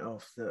when he went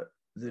off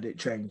that it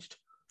changed.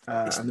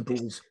 And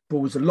the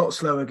ball was a lot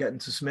slower getting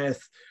to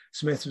Smith.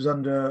 Smith was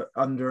under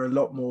a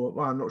lot more.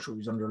 Well, I'm not sure he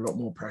was under a lot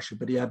more pressure,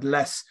 but he had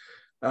less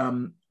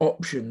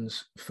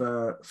options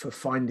for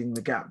finding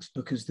the gaps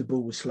because the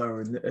ball was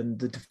slower and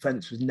the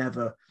defence was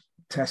never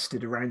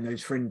tested around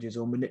those fringes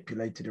or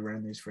manipulated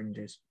around those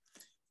fringes.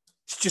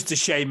 It's just a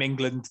shame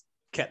England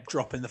kept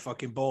dropping the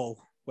fucking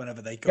ball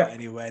whenever they got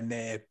anywhere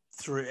near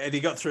through. And he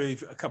got through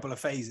a couple of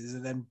phases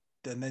and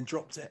then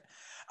dropped it.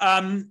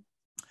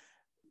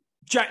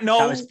 Jack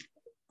Noel.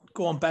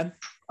 Go on, Ben.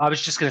 I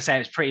was just going to say it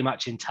was pretty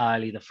much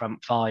entirely the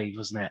front 5,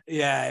 wasn't it?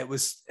 Yeah, it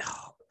was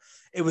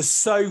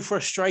so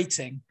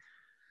frustrating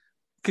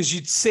because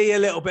you'd see a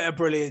little bit of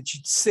brilliance.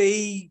 You'd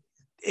see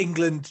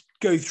England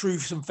go through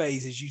some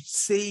phases. You'd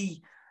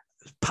see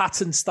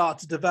patterns start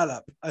to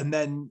develop. And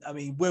then,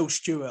 Will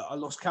Stewart, I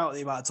lost count of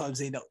the amount of times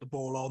he knocked the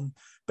ball on.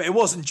 But it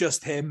wasn't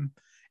just him.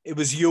 It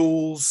was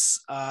Yules.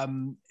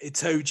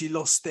 Itoje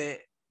lost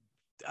it.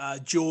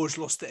 George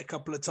lost it a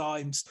couple of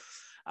times.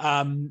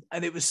 And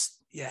it was...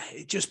 Yeah,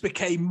 it just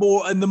became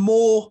more, and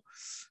the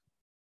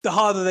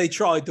harder they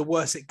tried, the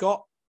worse it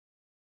got.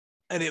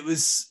 And it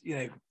was,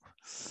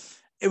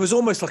 it was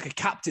almost like a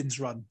captain's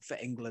run for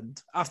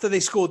England. After they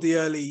scored the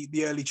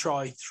early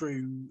try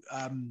through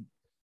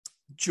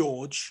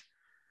George,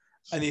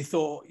 and he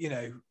thought,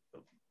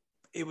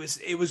 it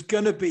was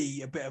going to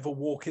be a bit of a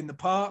walk in the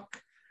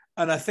park.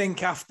 And I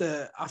think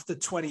after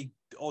 20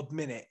 odd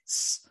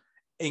minutes,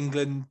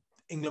 England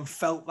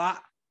felt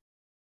that,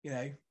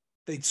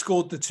 they'd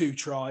scored the 2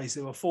 tries.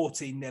 They were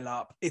 14-0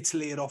 up.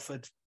 Italy had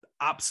offered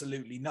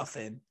absolutely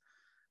nothing.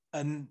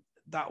 And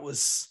that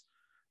was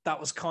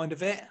kind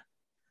of it.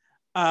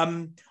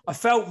 I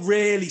felt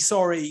really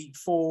sorry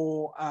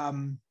for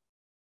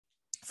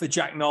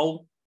Jack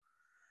Noel.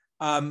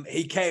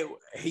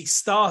 He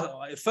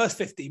started first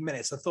 15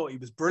 minutes. I thought he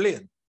was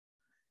brilliant.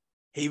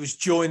 He was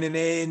joining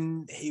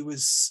in. He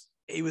was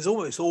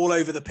almost all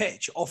over the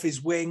pitch, off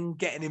his wing,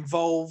 getting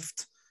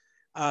involved.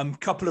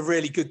 Couple of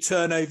really good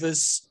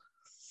turnovers.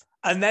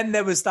 And then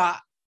there was that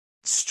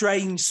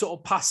strange sort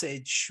of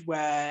passage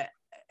where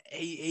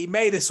he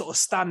made a sort of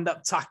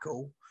stand-up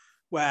tackle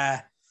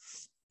where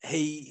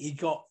he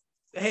got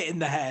hit in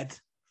the head.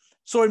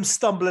 Saw him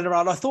stumbling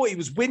around. I thought he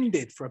was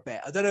winded for a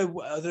bit. I don't know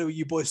what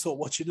you boys thought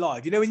watching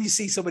live. When you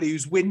see somebody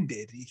who's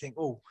winded, you think,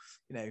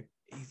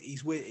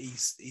 he's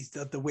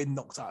the wind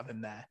knocked out of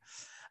him there.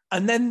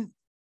 And then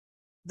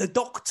the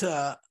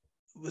doctor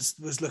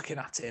was looking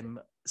at him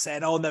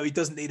saying, oh no, he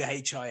doesn't need a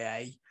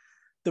HIA.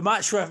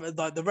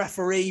 The the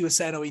referee was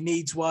saying, oh, he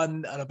needs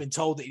one, and I've been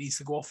told that he needs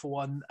to go off for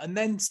one. And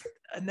then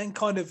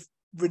kind of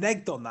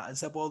reneged on that and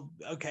said, well,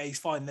 okay, he's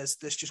fine. Let's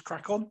just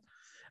crack on.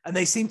 And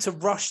they seem to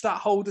rush that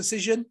whole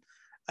decision.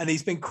 And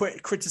he's been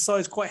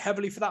criticised quite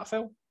heavily for that,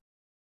 Phil.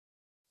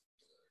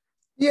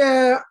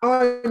 Yeah,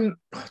 I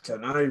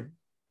don't know.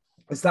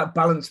 It's that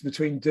balance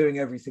between doing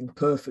everything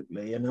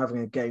perfectly and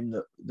having a game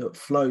that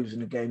flows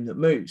and a game that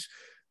moves.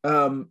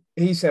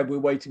 He said, we're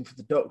waiting for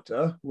the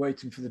doctor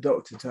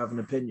to have an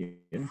opinion.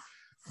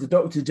 The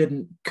doctor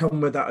didn't come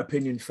with that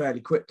opinion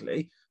fairly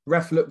quickly.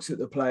 Ref looks at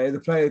the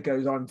player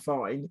goes, I'm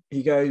fine.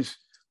 He goes,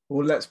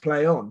 well, let's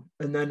play on.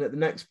 And then at the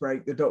next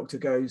break, the doctor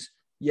goes,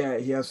 yeah,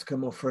 he has to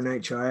come off for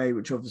an HIA,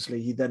 which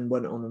obviously he then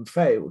went on and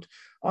failed.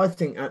 I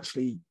think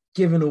actually,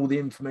 given all the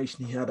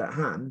information he had at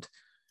hand,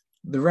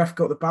 the ref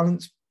got the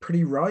balance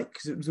pretty right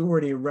because it was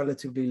already a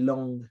relatively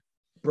long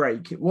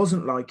break. It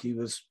wasn't like he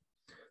was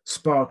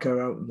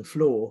Sparko out on the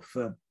floor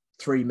for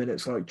 3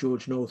 minutes like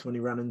George North when he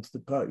ran into the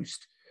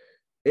post.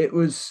 It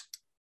was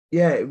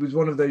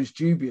one of those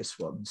dubious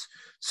ones.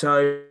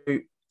 So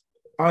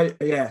I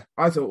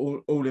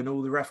thought all in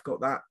all, the ref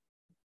got that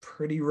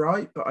pretty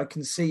right, but I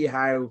can see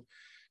how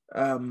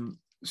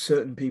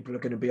certain people are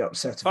going to be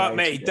upset about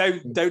it.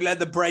 Don't let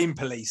the brain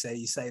police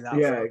say that.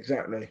 Yeah,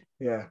 exactly.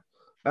 Yeah.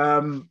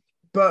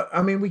 But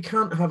I mean, we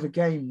can't have a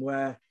game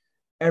where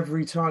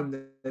every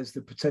time there's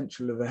the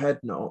potential of a head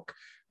knock,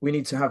 we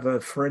need to have a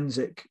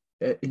forensic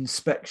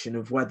inspection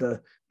of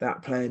whether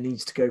that player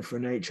needs to go for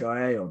an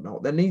HIA or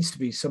not. There needs to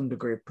be some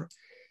degree of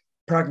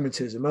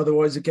pragmatism.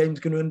 Otherwise, the game's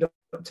going to end up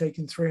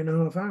taking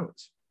 3.5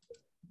 hours.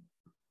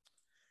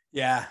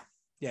 Yeah,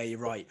 you're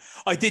right.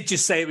 I did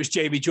just say it was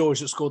Jamie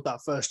George that scored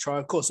that first try.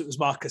 Of course, it was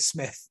Marcus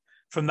Smith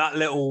from that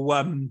little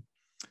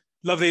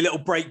lovely little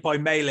break by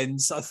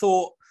Malins. I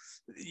thought,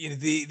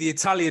 the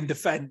Italian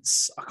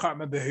defence, I can't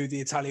remember who the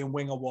Italian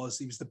winger was.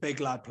 He was the big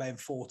lad playing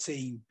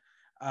 14,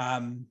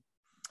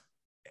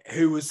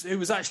 who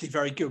was actually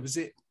very good. Was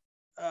it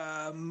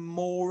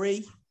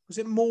Maury? Was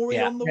it Maury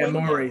on the wing?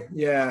 Maury.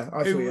 Yeah,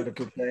 I thought he had a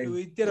good game.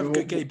 He did have a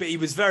good game, but he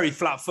was very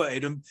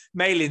flat-footed, and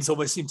Malins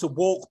almost seemed to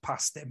walk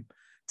past him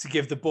to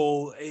give the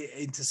ball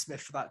into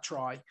Smith for that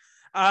try.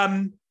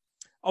 I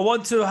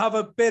want to have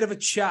a bit of a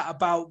chat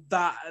about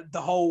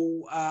the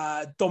whole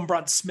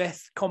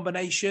Dombrandt-Smith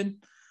combination.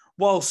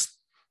 Whilst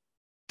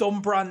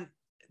Dombrandt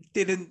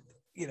didn't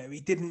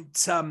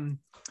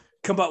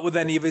come up with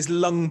any of his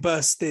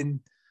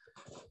lung-bursting,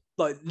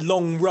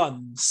 long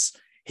runs,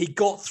 he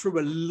got through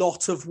a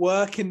lot of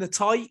work in the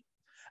tight,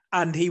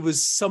 and he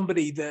was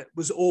somebody that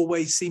was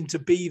always seemed to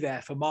be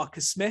there for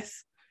Marcus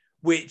Smith,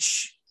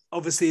 which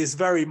obviously is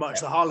very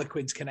much the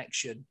Harlequins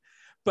connection.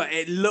 But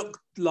it looked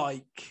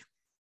like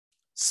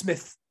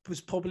Smith was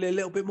probably a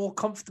little bit more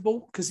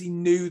comfortable because he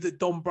knew that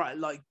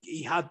Dombrandt,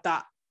 he had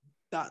that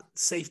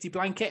safety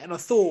blanket. And I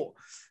thought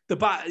the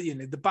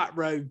back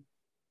row,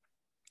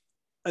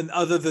 and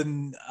other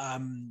than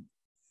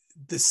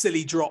the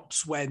silly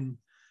drops when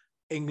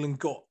England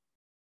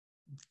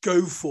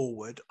go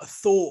forward, I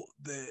thought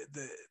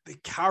the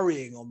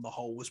carrying on the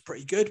whole was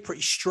pretty good,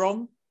 pretty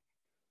strong.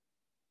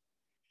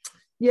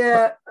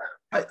 Yeah,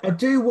 I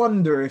do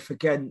wonder if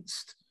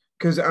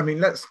because I mean,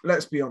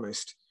 let's be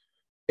honest,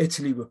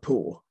 Italy were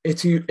poor.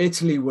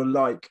 Italy were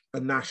like a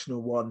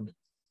National One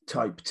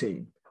type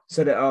team.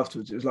 Said it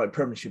afterwards. It was like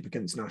Premiership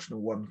against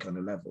National One kind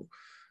of level,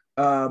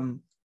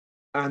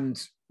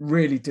 and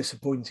really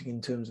disappointing in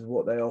terms of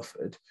what they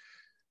offered.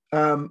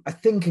 I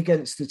think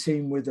against a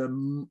team with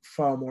a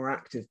far more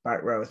active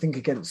back row, I think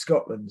against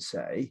Scotland,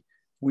 say,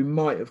 we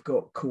might have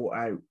got caught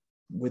out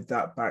with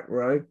that back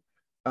row.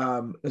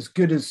 As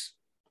good as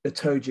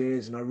Itoje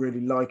is, and I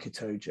really like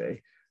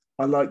Itoje,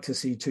 I like to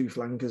see 2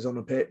 flankers on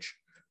a pitch.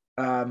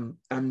 And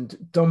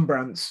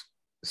Dombrandt's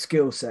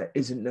skill set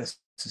isn't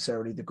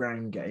necessarily the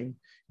ground game.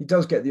 He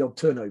does get the odd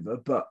turnover,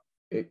 but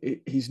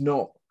he's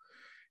no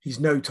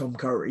Tom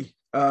Curry.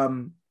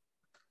 But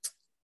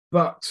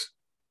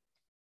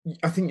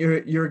I think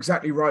you're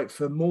exactly right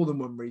for more than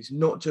one reason.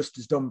 Not just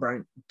does Don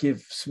Brandt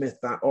give Smith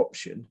that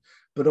option,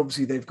 but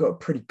obviously they've got a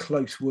pretty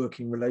close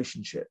working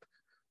relationship,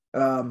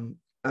 and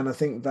I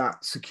think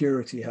that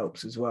security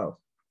helps as well.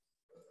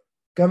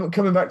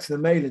 Coming back to the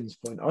Malins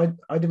point, I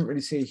didn't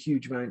really see a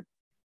huge amount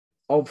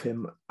of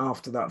him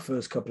after that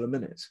first couple of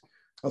minutes.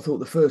 I thought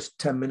the first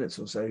 10 minutes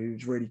or so he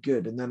was really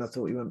good, and then I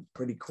thought he went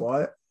pretty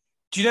quiet.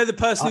 Do you know the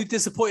person who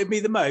disappointed me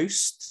the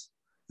most?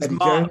 Eddie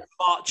Jones?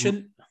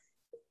 Marchant.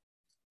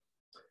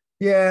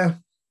 Yeah.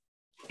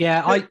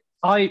 I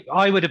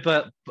would have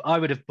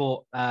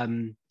bought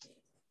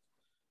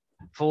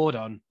Ford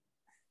on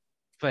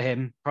for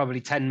him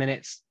probably 10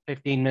 minutes,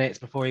 15 minutes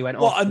before he went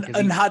off.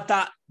 And had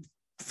that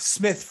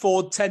Smith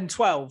Ford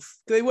 10-12.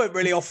 They weren't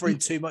really offering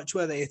too much,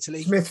 were they,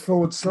 Italy? Smith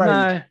Ford Slade.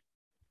 No.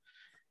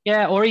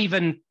 Yeah, or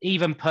even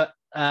put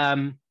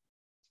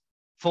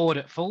Ford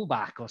at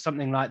fullback or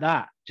something like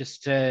that,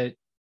 just to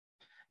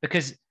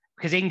because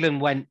England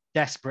went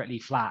desperately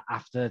flat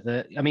after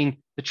the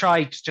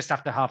try just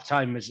after half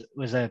time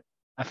was a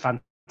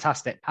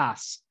fantastic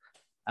pass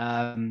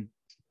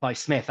by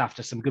Smith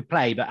after some good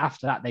play, but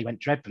after that they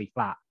went dreadfully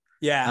flat.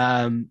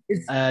 Yeah.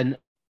 And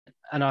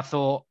I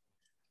thought,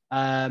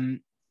 going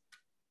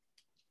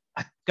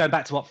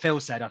back to what Phil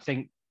said, I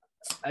think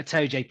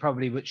Itoje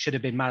probably should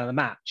have been man of the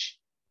match.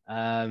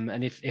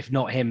 And if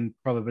not him,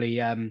 probably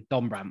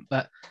Don Brandt.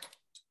 But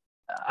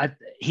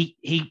he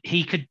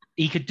could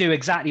do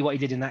exactly what he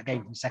did in that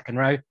game from second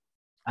row.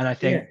 And I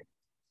think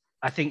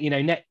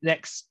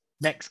next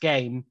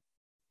game,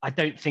 I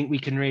don't think we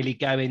can really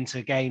go into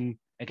a game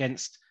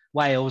against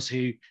Wales,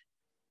 who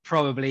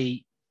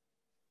probably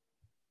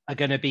are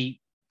going to be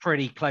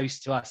pretty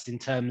close to us in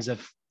terms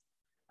of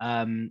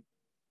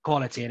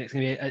quality, and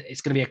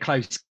it's going to be a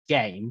close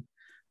game.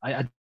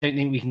 I don't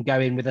think we can go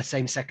in with the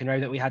same second row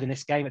that we had in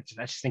this game. I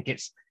just think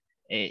it's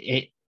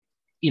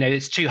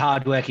two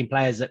hard-working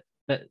players that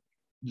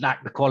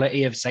lack the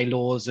quality of, say,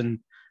 Laws and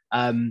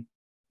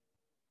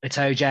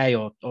Itoje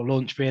or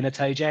Launchbury and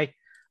Itoje.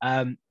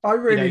 I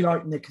really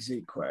like Nick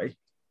Ezekwe.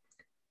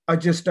 I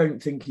just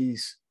don't think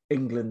he's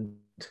England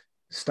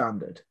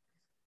standard.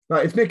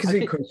 Like if Nick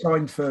Ezekwe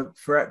signed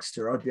for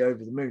Exeter, I'd be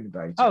over the moon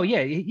about it. Oh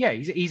yeah.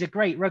 He's a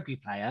great rugby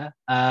player,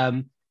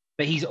 but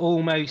he's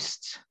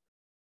almost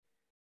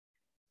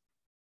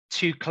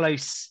too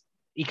close.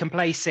 He can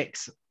play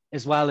six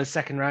as well as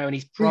second row, and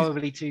he's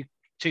probably too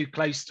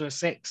close to a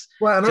six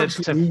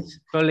to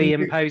fully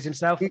impose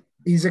himself.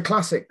 He's a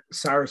classic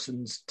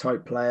Saracens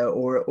type player,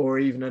 or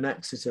even an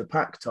Exeter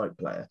Pack type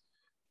player.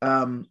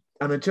 And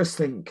I just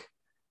think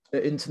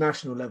at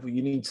international level,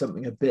 you need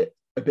something a bit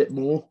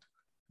more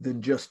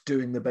than just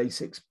doing the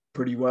basics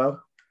pretty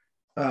well.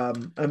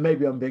 And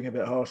maybe I'm being a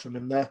bit harsh on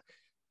him there.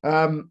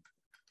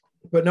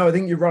 But no, I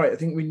think you're right. I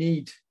think we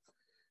need.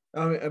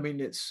 I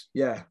mean, it's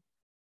yeah.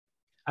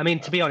 I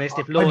mean, to be honest,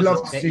 if Laws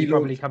is fit, he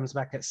probably comes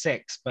back at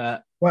 6.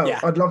 But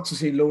I'd love to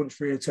see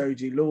Launchbury,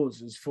 Itoje,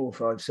 Laws as 4,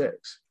 5,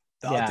 6.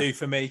 That'll do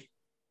for me.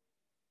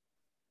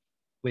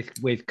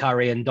 With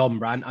Curry and Don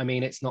Brandt, I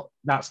mean,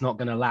 that's not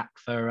going to lack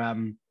for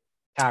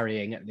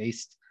carrying at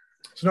least.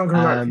 It's not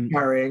going to lack for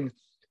carrying.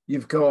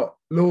 You've got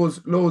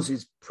Laws. Laws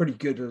is pretty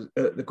good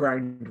at the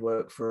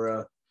groundwork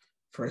for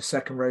a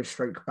second row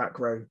stroke back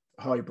row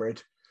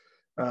hybrid.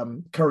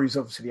 Curry's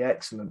obviously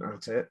excellent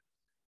at it.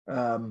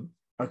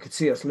 I could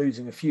see us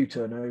losing a few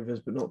turnovers,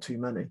 but not too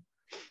many.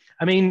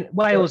 I mean,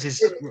 Wales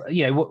is,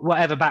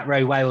 whatever back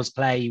row Wales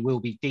play will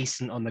be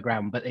decent on the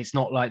ground, but it's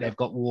not like they've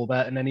got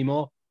Warburton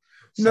anymore.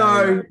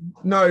 So,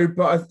 no,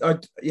 but I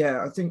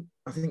think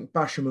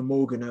Basham and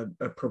Morgan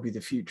are probably the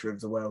future of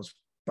the Wales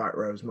back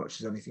row as much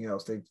as anything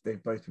else.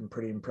 They've both been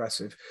pretty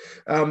impressive.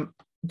 Do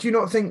you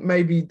not think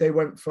maybe they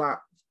went flat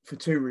for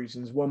two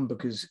reasons? One,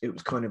 because it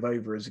was kind of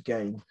over as a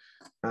game,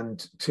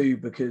 and two,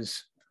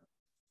 because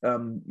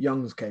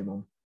Youngs came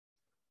on.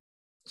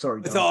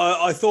 Sorry,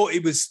 I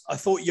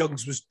thought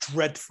Youngs was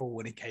dreadful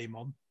when he came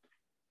on.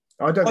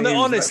 I don't think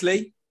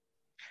honestly.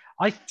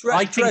 I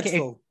think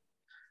dreadful.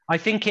 I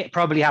think it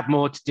probably had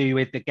more to do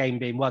with the game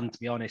being won, to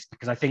be honest,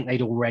 because I think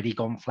they'd already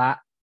gone flat,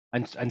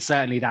 and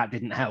certainly that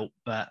didn't help.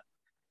 But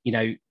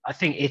I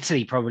think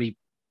Italy probably,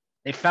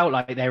 it felt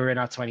like they were in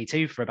our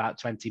 22 for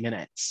about 20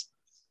 minutes,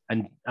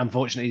 and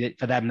unfortunately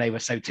for them, they were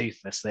so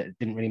toothless that it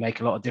didn't really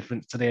make a lot of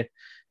difference to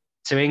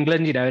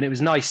England. And it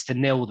was nice to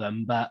nil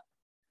them, but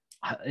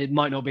it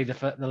might not be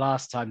the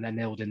last time they're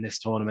nilled in this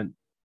tournament.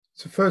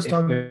 It's the first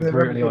time they've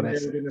ever been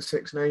nilled in the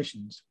Six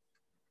Nations.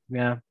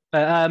 Yeah,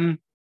 but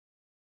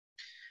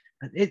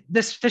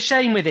the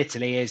shame with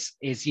Italy is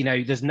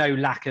there's no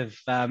lack of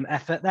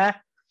effort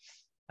there,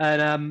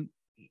 and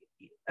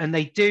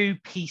they do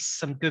piece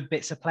some good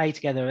bits of play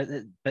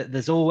together, but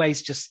there's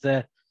always just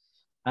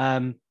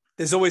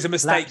there's always a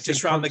mistake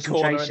just around the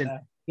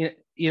corner. There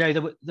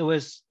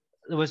was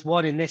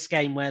one in this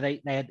game where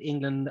they had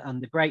England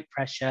under great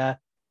pressure.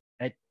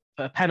 They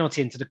put a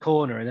penalty into the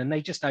corner, and then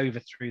they just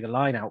overthrew the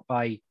line out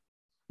by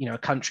a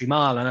country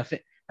mile. And I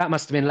think that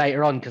must have been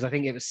later on, because I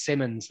think it was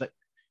Simmons that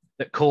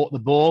caught the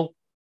ball.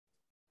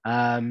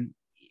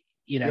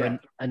 You know,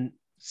 and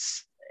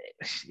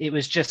it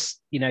was just,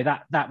 you know,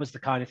 that was the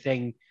kind of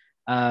thing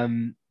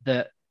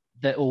that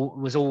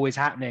was always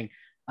happening.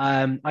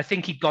 I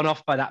think he'd gone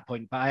off by that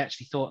point, but I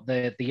actually thought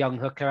the young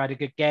hooker had a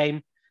good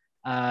game.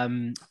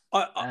 Lucchese,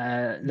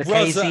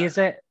 is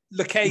it?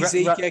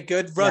 Lucchese, yeah,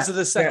 good. Ruzza,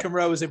 the second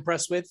row, was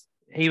impressed with.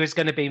 He was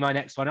going to be my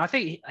next one. I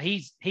think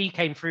he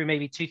came through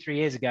maybe 2-3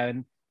 years ago,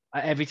 and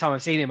every time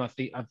I've seen him, I've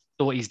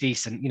thought he's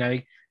decent. You know,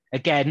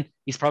 again,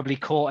 he's probably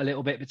caught a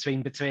little bit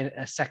between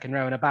a second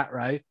row and a back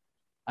row.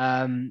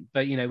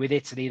 But you know, with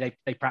Italy,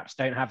 they perhaps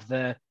don't have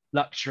the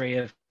luxury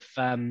of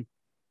you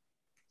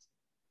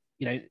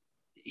know,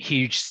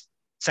 huge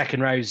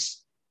second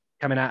rows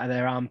coming out of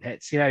their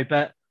armpits. You know,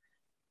 but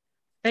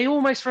they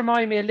almost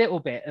remind me a little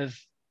bit of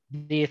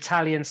the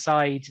Italian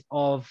side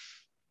of,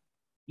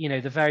 you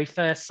know, the very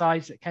first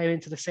sides that came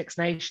into the Six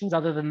Nations,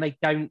 other than they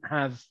don't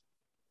have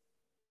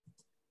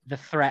the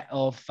threat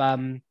of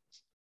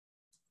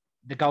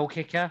the goal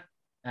kicker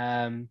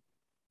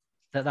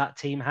that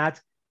team had,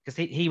 because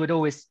he would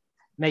always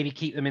maybe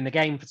keep them in the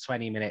game for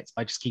 20 minutes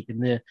by just keeping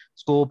the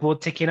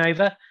scoreboard ticking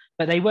over.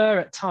 But they were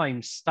at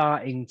times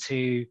starting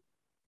to,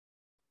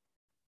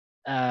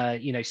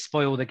 you know,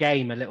 spoil the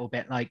game a little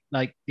bit, like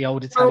the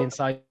old Italian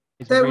side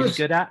were really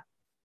good at.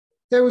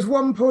 There was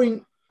one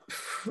point,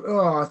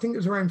 I think it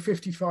was around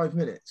 55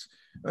 minutes,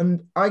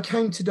 and I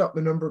counted up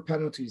the number of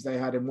penalties they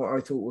had in what I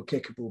thought were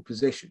kickable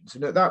positions.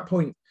 And at that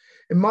point,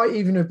 it might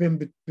even have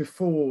been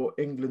before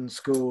England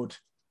scored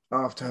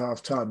after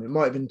half time. It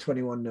might have been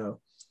 21-0.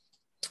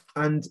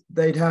 And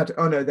they'd had,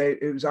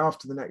 it was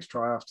after the next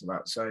try after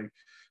that. So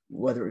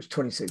whether it was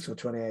 26 or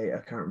 28, I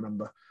can't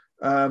remember.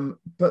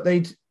 But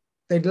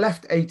they'd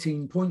left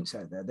 18 points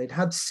out there. They'd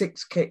had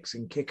 6 kicks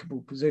in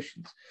kickable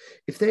positions.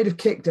 If they'd have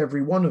kicked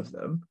every one of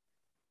them,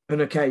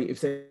 and okay,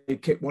 if they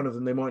kicked one of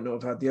them, they might not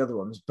have had the other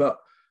ones. But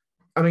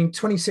I mean,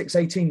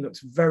 26-18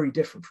 looks very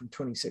different from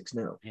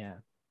 26-0. Yeah.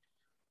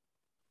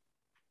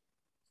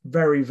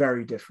 Very,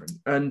 very different.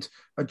 And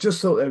I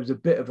just thought there was a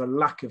bit of a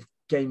lack of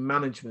game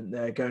management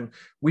there, going,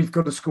 we've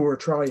got to score a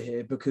try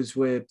here because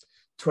we're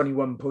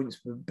 21 points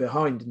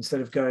behind,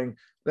 instead of going,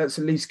 let's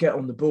at least get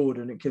on the board,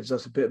 and it gives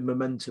us a bit of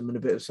momentum and a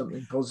bit of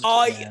something positive.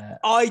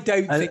 I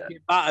don't think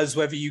it matters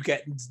whether you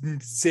get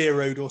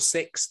 0'd or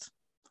 6'd.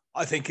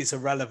 I think it's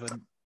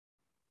irrelevant.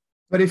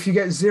 But if you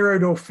get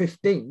 0'd or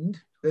 15'd,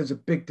 there's a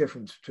big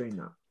difference between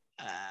that.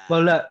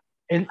 Well, look,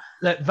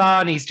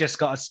 Varney's just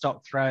got to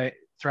stop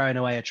throwing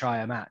away a try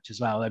a match as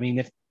well. I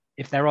mean,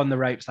 if they're on the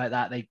ropes like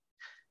that,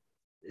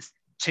 it's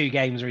 2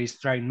 games where he's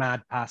thrown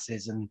mad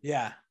passes and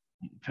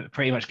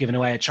pretty much given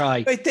away a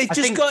try.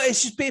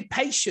 It's just bit of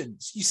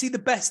patience. You see the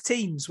best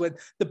teams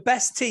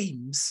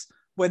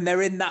when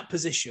they're in that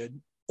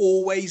position,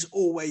 always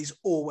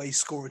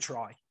score a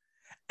try.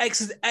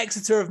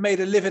 Exeter have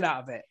made a living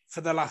out of it for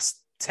the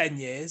last 10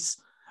 years.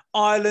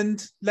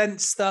 Ireland,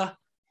 Leinster,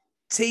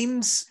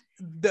 teams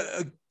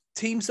that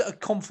are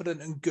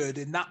confident and good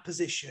in that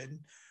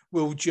position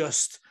will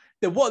just,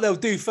 what they'll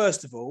do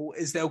first of all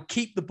is they'll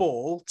keep the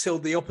ball till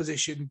the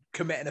opposition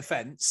commit an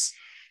offence,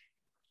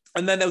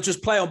 and then they'll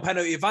just play on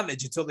penalty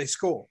advantage until they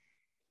score.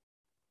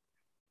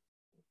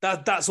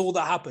 That's all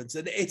that happens.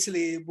 And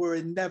Italy were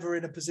never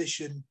in a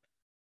position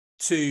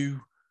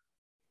to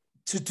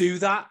do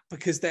that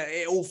because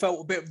it all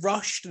felt a bit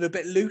rushed and a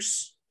bit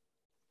loose.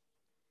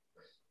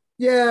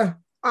 Yeah,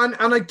 and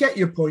I get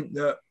your point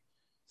that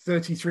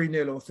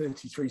 33-0 or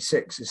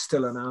 33-6 is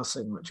still an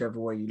arsing, whichever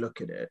way you look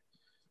at it.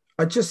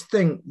 I just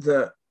think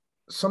that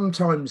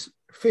sometimes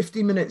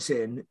 50 minutes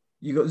in,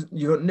 you got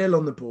 0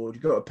 on the board,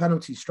 you got a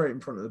penalty straight in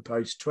front of the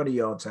post, 20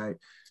 yards out.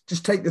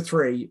 Just take the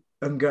 3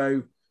 and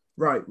go,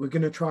 right, we're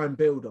going to try and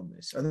build on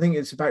this. I think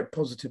it's about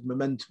positive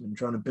momentum and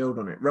trying to build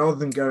on it, rather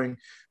than going,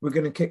 we're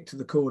going to kick to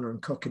the corner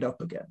and cock it up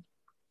again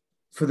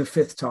for the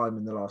 5th time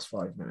in the last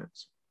 5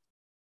 minutes.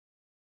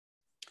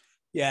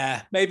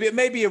 Yeah,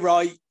 maybe you're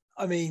right.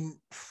 I mean,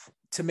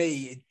 to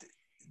me,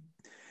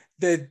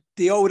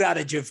 the old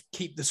adage of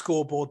keep the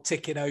scoreboard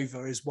ticking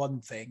over is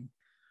one thing,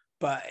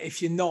 but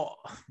if you're not,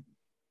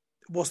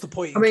 what's the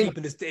point in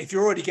keeping this? If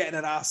you're already getting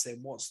an ass in,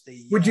 what's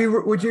the? Would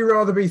you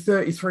rather be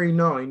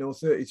 33-9 or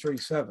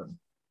 33-7?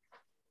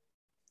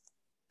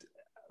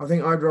 I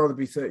think I'd rather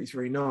be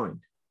 33-9.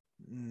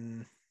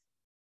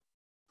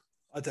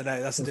 I don't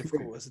know. That's a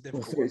difficult. Or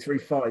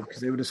 33-5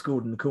 because they would have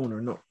scored in the corner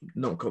and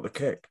not got the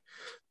kick.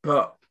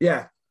 But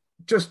yeah,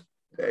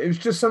 it was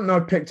just something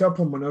I picked up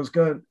on when I was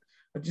going.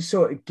 I just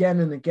saw it again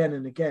and again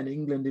and again.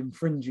 England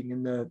infringing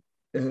in the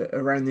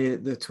around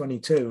the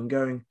 22 and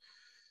going,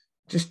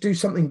 just do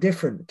something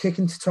different.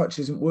 Kicking to touch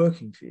isn't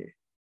working for you.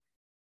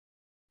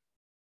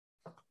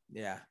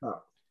 Yeah,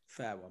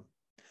 fair one.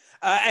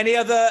 Any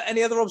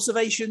other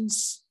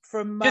observations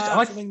from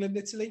England,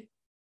 Italy?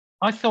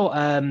 I thought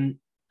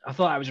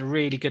that was a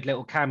really good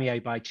little cameo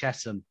by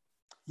Chesham.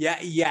 Yeah,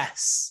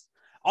 yes.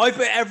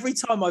 Every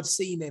time I've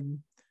seen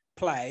him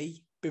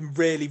play, been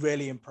really,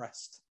 really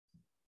impressed.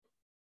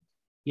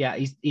 Yeah,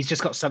 he's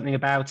just got something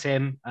about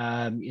him,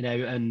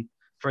 and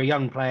for a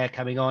young player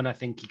coming on, I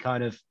think he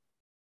kind of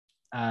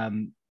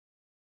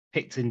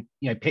picked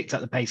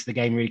up the pace of the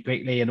game really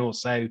quickly, and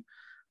also,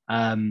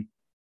 had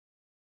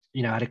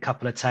a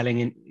couple of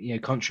telling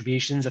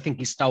contributions. I think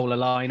he stole a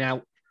line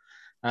out,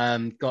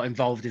 got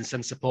involved in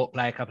some support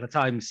play a couple of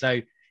times. So,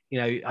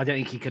 I don't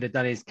think he could have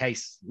done his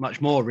case much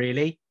more,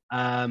 really.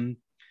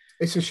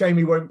 It's a shame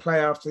he won't play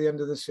after the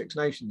end of the Six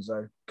Nations,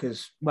 though,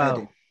 because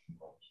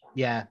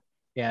yeah,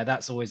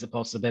 that's always a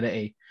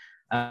possibility.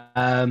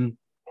 But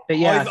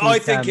yeah, I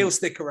think he'll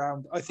stick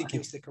around. I think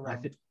he'll stick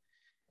around.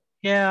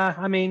 Yeah,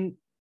 I mean,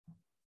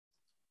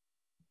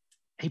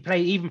 he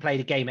played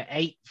a game at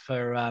 8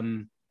 for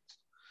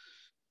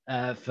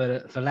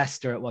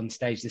Leicester at one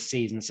stage this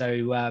season.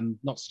 So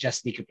not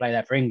suggesting he could play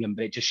there for England,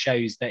 but it just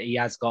shows that he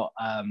has got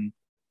some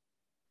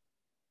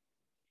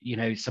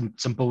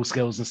ball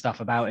skills and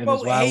stuff about him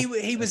as well.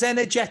 He was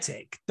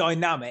energetic,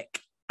 dynamic,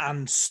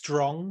 and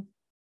strong.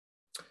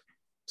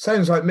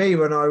 Sounds like me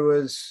when I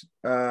was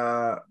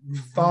 5,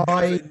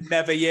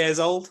 never years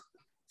old.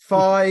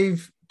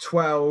 5,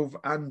 12,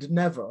 and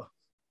never.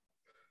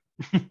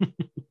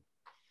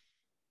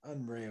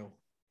 Unreal.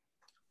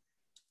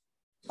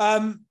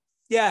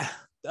 Yeah,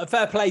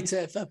 fair play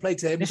to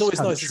him. It's always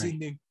nice to see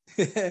new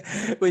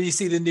when you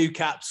see the new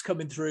caps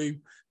coming through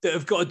that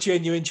have got a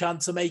genuine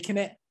chance of making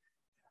it.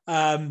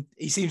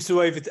 He seems to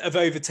have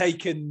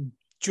overtaken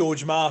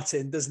George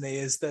Martin, doesn't he,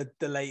 as the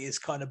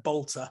latest kind of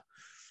bolter.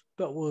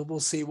 But we'll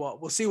see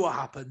what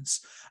happens.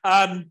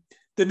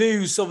 The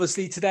news,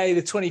 obviously, today,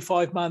 the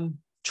 25-man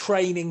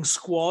training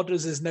squad,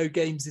 as there's no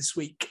games this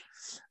week.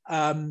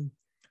 Manu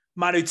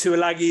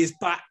Tuilagi is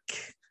back.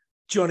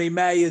 Johnny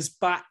May is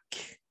back.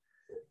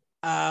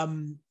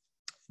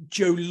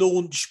 Joe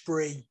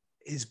Launchbury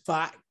is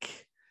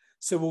back.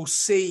 So we'll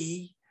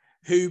see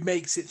who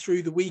makes it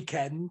through the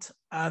weekend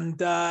and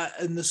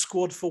the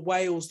squad for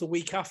Wales the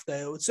week after.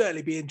 It would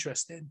certainly be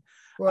interesting.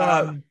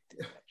 Well,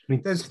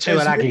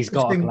 Tuilagi's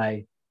got to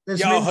play.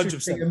 There's some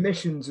interesting 100%.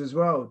 Omissions as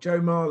well. Joe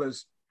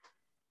Marler's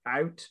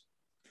out.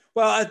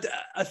 Well,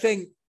 I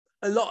think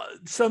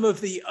some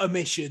of the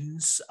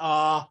omissions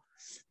are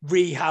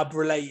rehab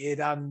related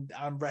and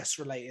rest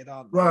related,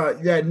 aren't they? Well,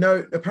 yeah,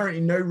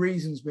 apparently no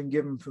reason's been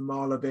given for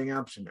Marler being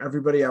absent.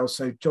 Everybody else,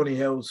 so Johnny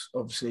Hill's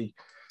obviously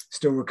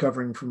still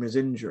recovering from his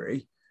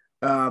injury.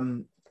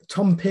 Tom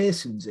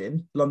Pearson's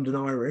in, London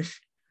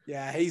Irish.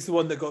 Yeah, he's the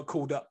one that got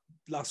called up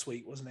last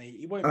week, wasn't he?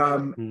 He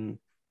won't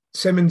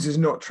Simmons is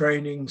not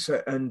training,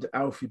 and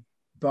Alfie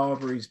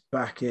Barbari's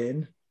back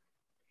in.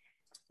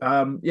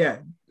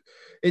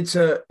 It's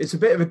a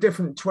bit of a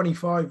different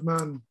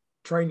 25-man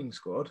training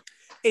squad.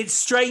 It's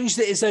strange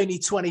that it's only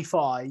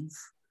 25.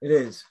 It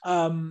is.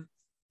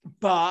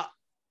 But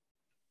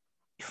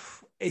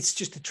it's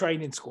just a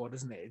training squad,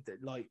 isn't it?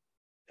 Like,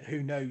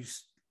 who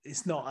knows?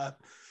 It's not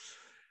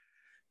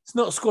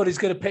a squad he's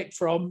going to pick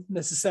from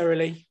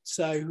necessarily.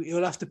 So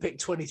he'll have to pick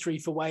 23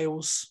 for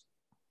Wales.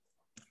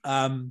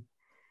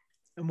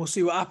 And we'll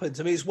see what happens.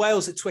 I mean, it's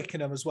Wales at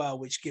Twickenham as well,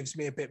 which gives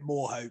me a bit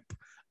more hope.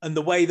 And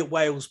the way that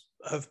Wales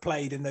have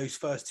played in those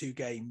first 2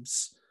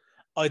 games,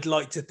 I'd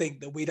like to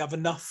think that we'd have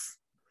enough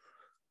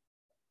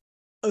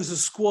as a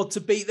squad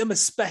to beat them,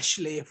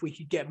 especially if we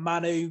could get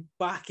Manu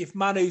back. If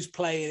Manu's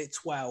playing at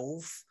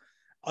 12,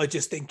 I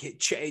just think it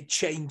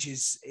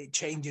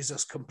changes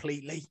us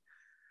completely,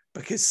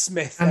 because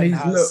Smith and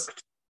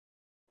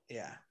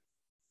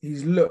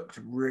he's looked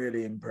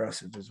really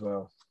impressive as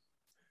well.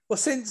 Well,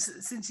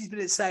 since he's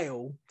been at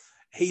Sale,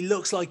 he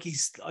looks like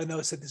I know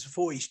I said this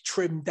before, he's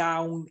trimmed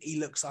down, he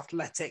looks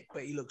athletic,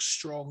 but he looks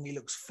strong, he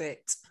looks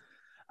fit.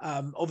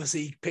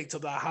 Obviously, he picked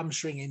up that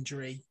hamstring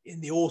injury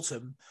in the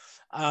autumn.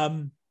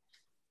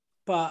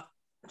 But,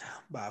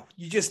 well,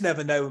 you just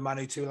never know with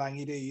Manu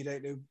Tuilagi, do you? You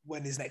don't know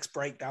when his next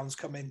breakdown's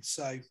coming.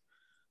 So,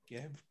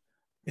 yeah.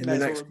 In the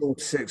next 4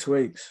 to 6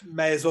 weeks.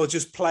 May as well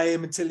just play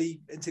him until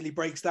he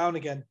breaks down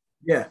again.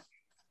 Yeah.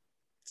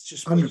 It's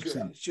just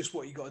 100%. It's just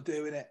what you got to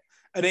do, innit?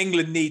 And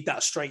England need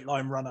that straight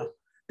line runner.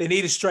 They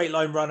need a straight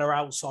line runner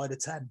outside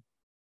of 10.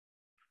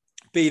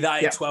 Be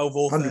that at 12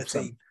 or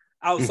 13. 100%.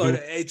 Outside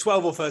at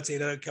 12 or 13, I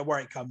don't care where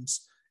it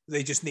comes.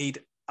 They just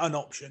need an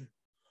option.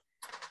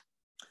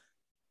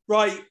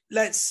 Right,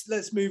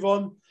 let's move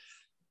on.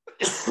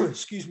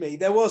 Excuse me.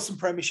 There was some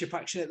Premiership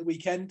action at the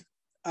weekend.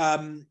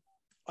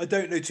 I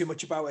don't know too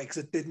much about it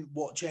because I didn't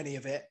watch any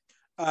of it.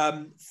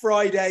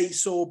 Friday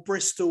saw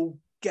Bristol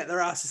get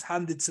their asses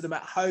handed to them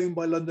at home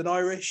by London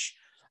Irish.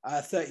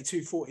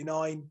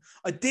 32-49.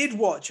 I did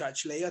watch,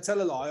 actually, I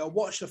tell a lie, I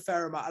watched a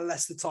fair amount of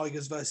Leicester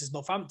Tigers versus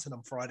Northampton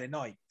on Friday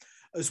night,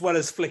 as well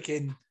as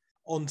flicking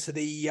onto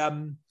the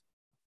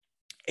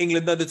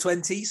England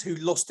under-20s, who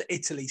lost to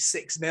Italy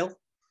 6-0.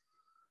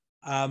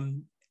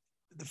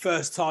 The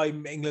first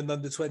time England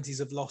under-20s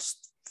have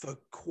lost for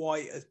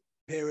quite a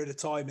period of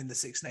time in the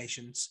Six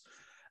Nations.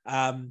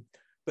 But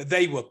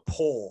they were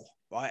poor,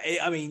 right?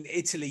 I mean,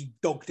 Italy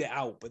dogged it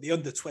out, but the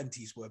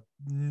under-20s were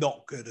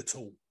not good at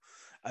all.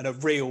 And a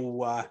real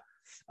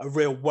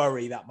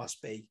worry that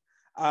must be.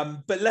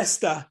 But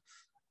Leicester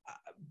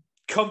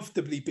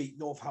comfortably beat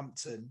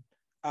Northampton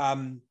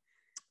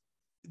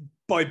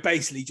by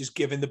basically just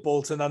giving the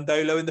ball to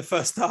Nandolo in the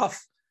first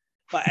half.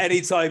 But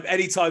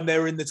anytime they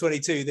were in the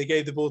 22, they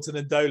gave the ball to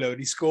Ndolo and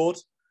he scored.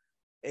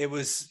 It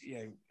was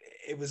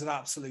an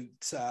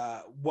absolute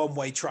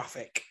one-way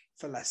traffic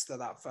for Leicester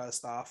that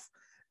first half.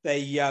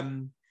 They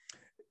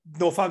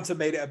Northampton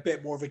made it a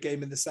bit more of a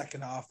game in the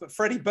second half, but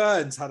Freddie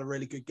Burns had a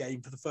really good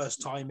game for the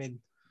first time in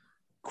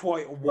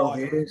quite a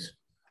while.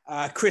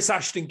 Chris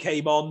Ashton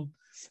came on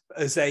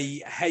as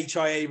a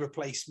HIA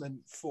replacement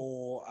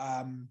for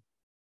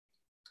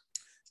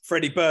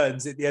Freddie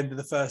Burns at the end of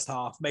the first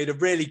half, made a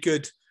really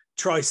good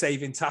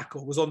try-saving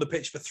tackle, was on the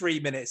pitch for 3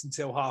 minutes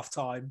until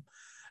half-time.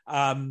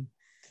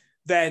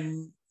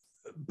 Then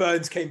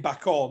Burns came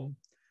back on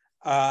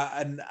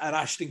and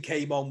Ashton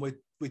came on with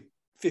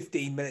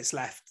 15 minutes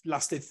left,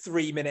 lasted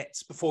 3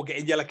 minutes before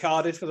getting yellow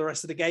carded for the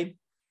rest of the game,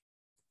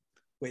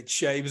 which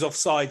he was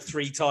offside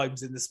 3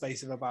 times in the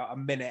space of about a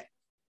minute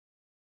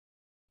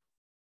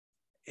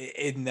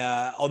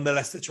on the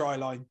Leicester try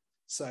line.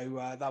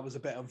 So that was a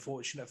bit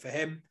unfortunate for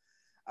him.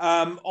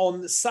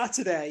 On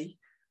Saturday,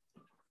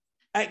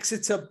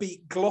 Exeter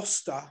beat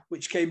Gloucester,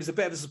 which came as a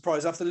bit of a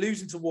surprise. After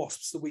losing to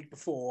Wasps the week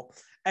before,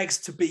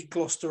 Exeter beat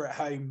Gloucester at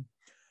home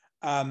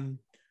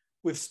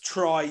with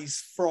tries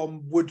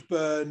from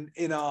Woodburn,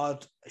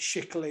 Inard,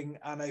 Schickling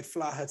and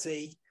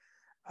O'Flaherty.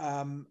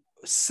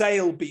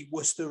 Sale beat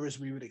Worcester as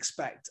we would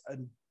expect,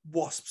 and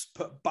Wasps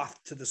put Bath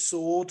to the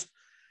sword.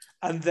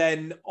 And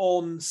then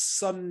on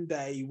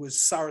Sunday was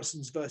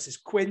Saracens versus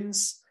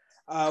Quins,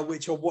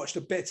 which I watched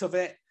a bit of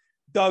it.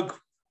 Doug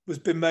was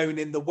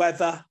bemoaning the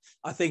weather.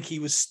 I think he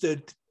was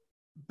stood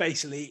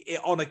basically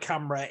on a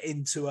camera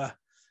into a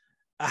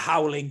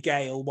howling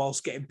gale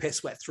whilst getting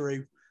piss wet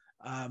through.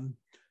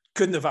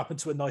 Couldn't have happened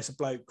to a nicer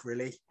bloke,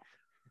 really.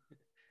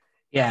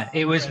 Yeah,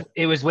 it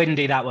was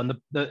windy, that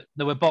one. There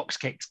were box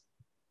kicks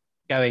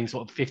going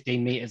sort of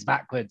 15 meters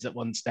backwards at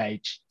one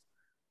stage,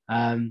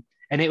 and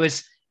it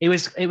was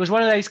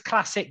one of those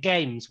classic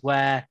games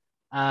where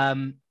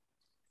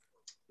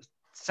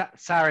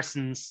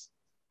Saracens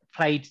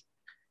played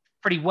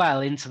pretty well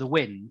into the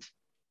wind,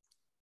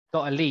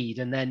 got a lead,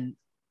 and then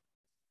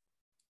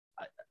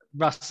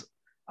Russ,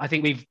 I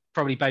think we've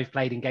probably both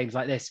played in games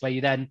like this where you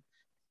then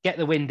get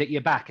the wind at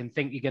your back and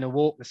think you're going to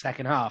walk the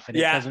second half, and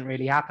it doesn't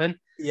really happen.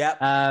 Yeah.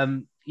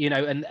 And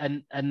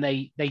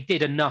they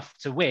did enough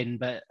to win,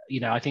 but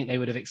I think they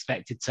would have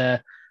expected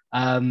to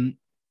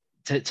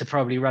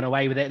probably run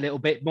away with it a little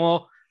bit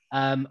more.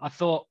 I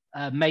thought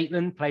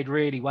Maitland played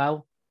really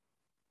well,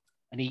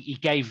 and he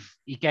gave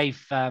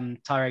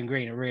Tyrone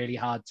Green a really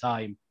hard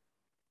time.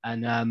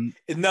 And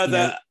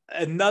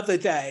another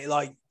day,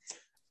 like,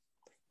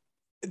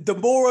 the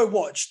more I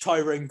watch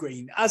Tyrone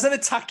Green as an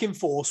attacking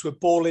force with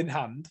ball in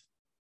hand,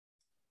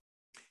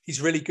 he's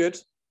really good.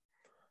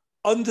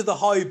 Under the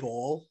high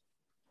ball,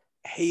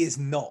 he is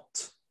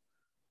not.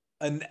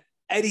 And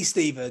Eddie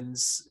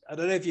Stevens, I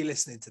don't know if you're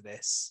listening to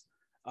this,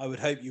 I would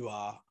hope you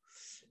are.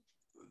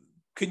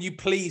 Can you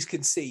please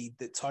concede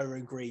that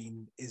Tyrone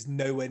Green is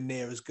nowhere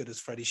near as good as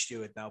Freddie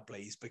Stewart now,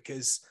 please?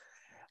 Because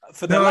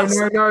for the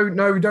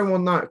no, we don't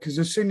want that, because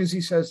as soon as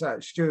he says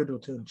that, Stewart will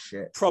turn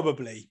shit.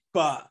 Probably,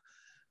 but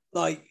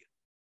like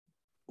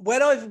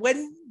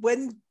when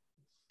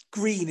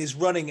Green is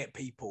running at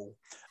people,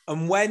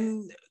 and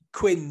when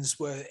Quins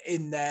were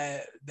in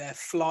their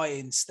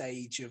flying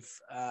stage of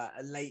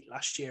late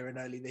last year and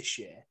early this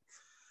year,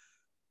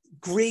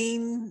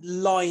 Green,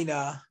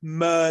 Liner,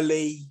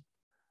 Murley,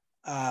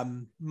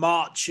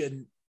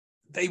 Marchant,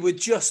 they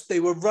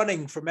were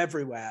running from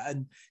everywhere,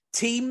 and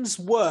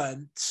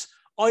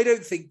I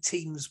don't think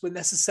teams were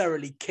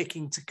necessarily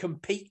kicking to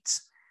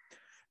compete.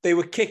 They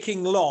were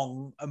kicking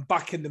long and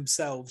backing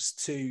themselves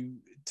to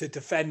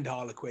defend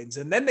Harlequins.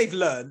 And then they've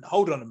learned,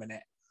 hold on a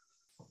minute.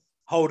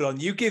 Hold on.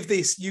 You give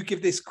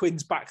this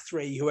Quins back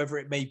three, whoever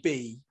it may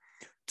be,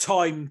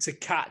 time to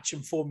catch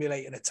and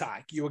formulate an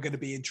attack. You are going to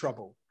be in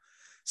trouble.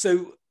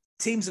 So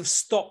teams have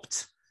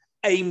stopped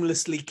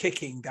aimlessly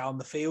kicking down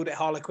the field at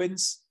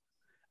Harlequins,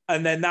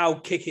 and they're now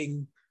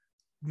kicking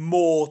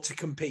more to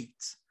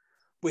compete,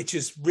 which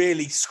has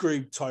really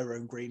screwed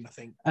Tyrone Green, I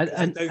think. I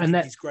don't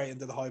think he's great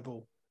under the high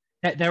ball.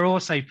 They're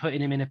also putting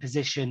him in a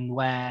position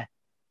where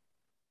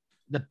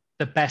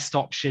the best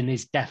option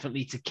is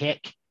definitely to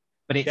kick,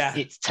 but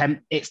it's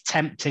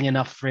tempting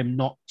enough for him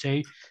not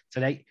to. So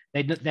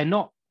they're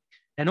not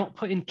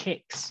putting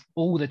kicks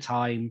all the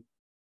time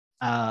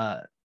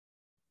that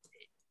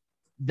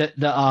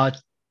are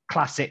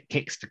classic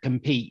kicks to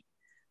compete,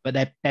 but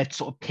they're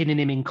sort of pinning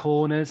him in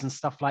corners and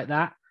stuff like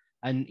that.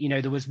 And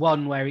there was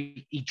one where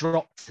he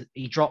dropped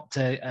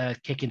a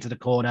kick into the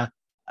corner,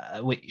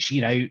 which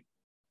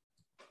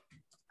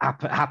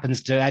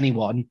happens to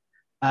anyone.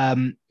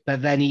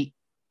 But then he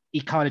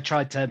kind of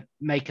tried to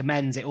make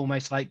amends. It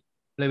almost like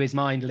blew his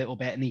mind a little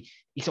bit, and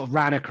he sort of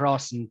ran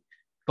across and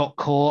got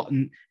caught,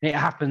 and it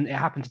happened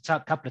a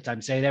couple of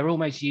times. So they're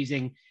almost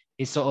using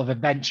his sort of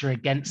adventure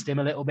against him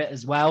a little bit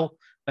as well.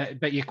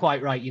 But you're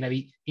quite right.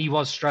 He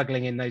was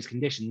struggling in those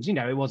conditions.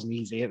 It wasn't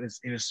easy. It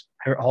was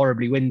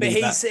horribly windy.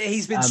 But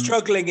he's been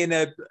struggling in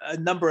a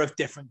number of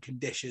different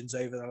conditions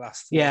over the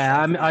last 4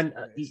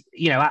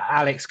 years.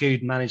 Alex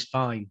Good managed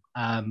fine.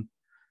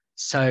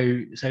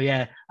 So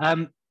yeah.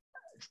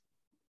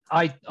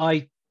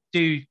 I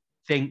do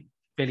think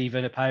Billy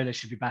Vunipola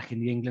should be back in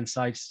the England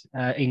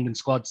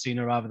squad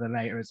sooner rather than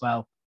later as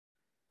well.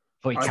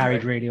 Thought he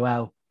carried really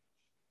well.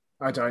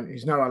 I don't.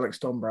 He's no Alex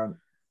Dombrandt.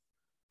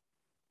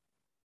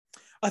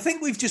 I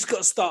think we've just got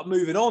to start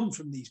moving on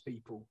from these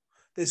people.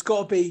 There's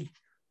got to be,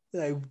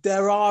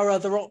 there are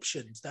other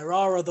options. There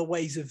are other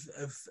ways of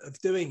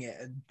doing it.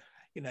 And,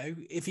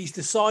 if he's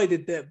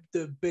decided that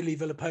Billy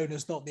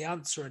Villapola's not the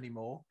answer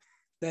anymore,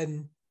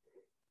 then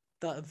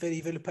that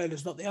Billy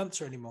Villapola's not the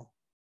answer anymore.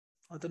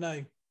 I don't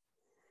know.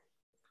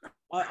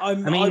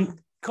 I'm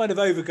kind of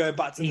over going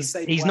back to the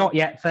same. He's not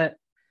yet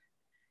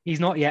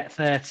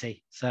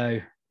 30.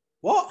 So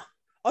what?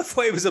 I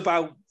thought he was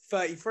about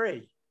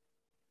 33.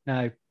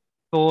 No,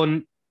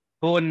 born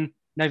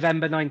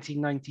November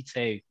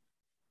 1992.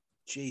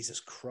 Jesus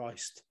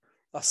Christ,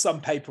 that's some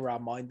paper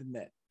round mine, isn't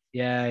it?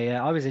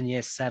 Yeah. I was in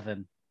year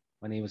 7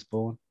 when he was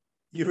born.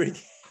 You were in.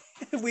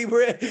 we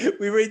were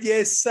in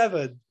year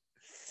 7.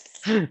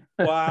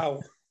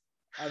 Wow.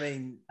 I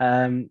mean,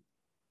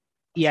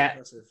 yeah.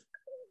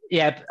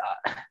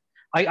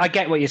 I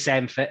get what you're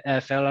saying, Phil,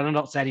 and I'm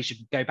not saying he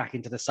should go back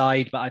into the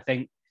side, but I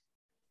think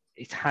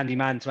it's a handy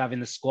man to have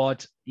in the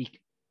squad.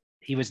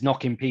 He was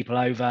knocking people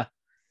over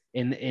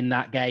in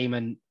that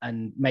game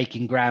and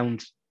making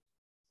ground,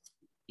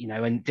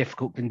 in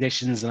difficult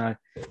conditions. And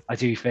I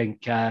do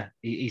think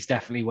he's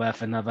definitely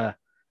worth another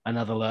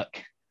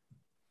look.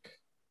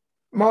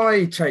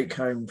 My take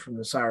home from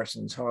the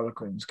Saracens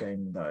Harlequins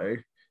game, though,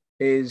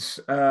 is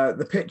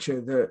the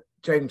picture that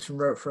Jameson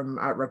wrote from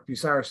at Rugby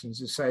Saracens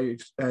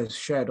has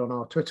shared on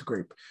our Twitter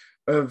group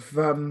of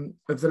the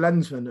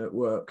lensman at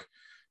work.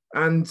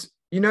 And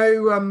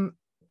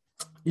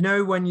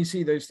when you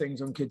see those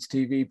things on kids'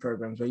 TV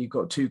programs where you've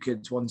got 2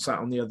 kids, one sat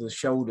on the other's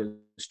shoulders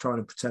trying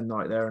to pretend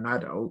like they're an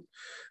adult,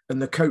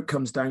 and the coat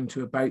comes down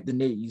to about the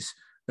knees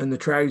and the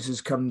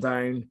trousers come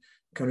down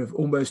kind of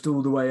almost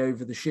all the way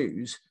over the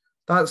shoes.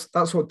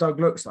 That's what Doug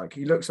looks like.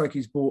 He looks like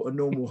he's bought a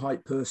normal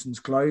height person's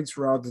clothes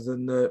rather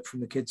than from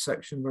the kids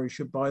section where he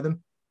should buy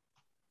them.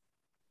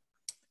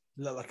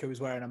 Looked like he was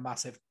wearing a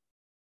massive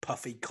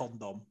puffy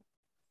condom.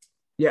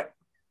 Yeah,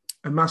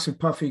 a massive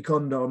puffy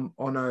condom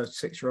on a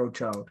 6-year-old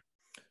child.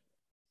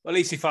 Well, at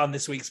least he found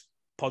this week's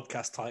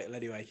podcast title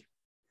anyway.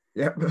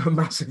 Yep, a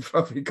massive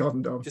puffy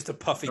condom. Just a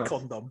puffy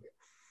condom.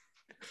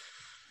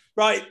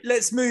 Right,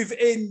 let's move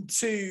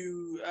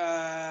into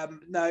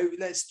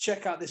let's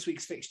check out this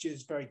week's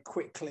fixtures very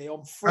quickly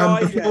on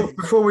Friday.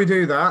 Before we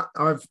do that,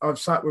 I've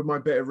sat with my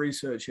bit of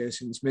research here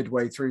since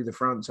midway through the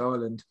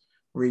France-Ireland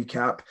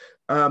recap.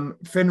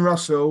 Finn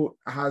Russell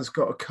has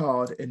got a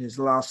card in his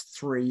last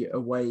 3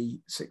 away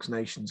Six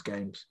Nations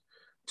games,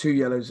 2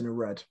 yellows and a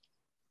red.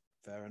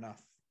 Fair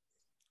enough.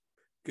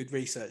 Good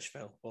research,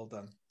 Phil. Well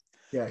done.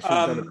 Yeah, she's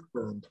done it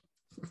brilliant.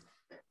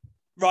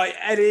 Right,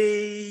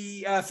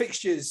 Eddie,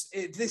 fixtures.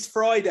 This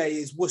Friday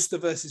is Worcester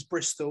versus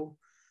Bristol.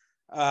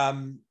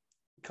 Can't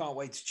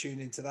wait to tune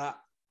into that.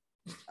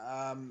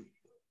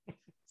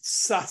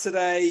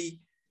 Saturday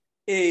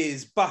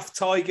is Bath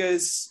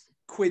Tigers,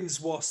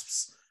 Quins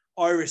Wasps,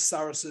 Irish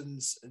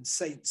Saracens and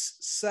Saints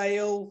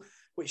Sale,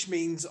 which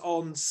means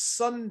on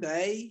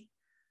Sunday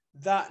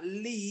that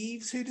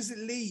leaves... Who does it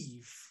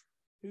leave?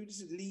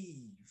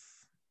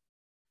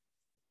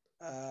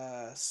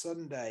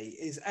 Sunday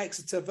is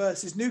Exeter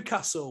versus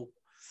Newcastle,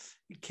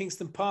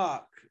 Kingston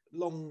Park,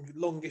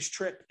 longest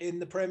trip in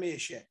the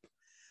Premiership.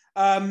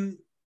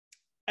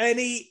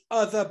 Any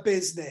other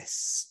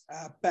business,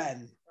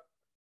 Ben?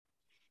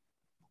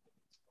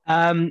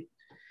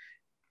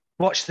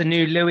 Watch the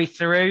new Louis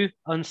Theroux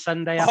on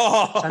Sunday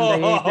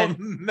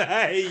evening.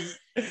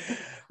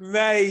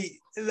 Mate,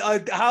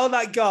 how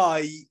that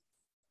guy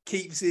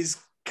keeps his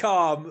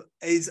calm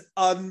is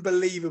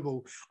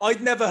unbelievable.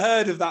 I'd never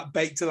heard of that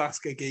baked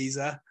Alaska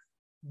geezer.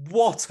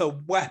 What a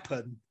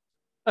weapon.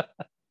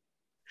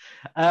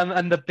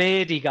 And the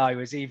beardy guy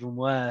was even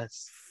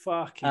worse.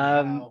 Fucking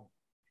hell.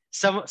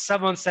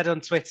 Someone said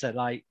on Twitter,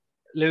 like,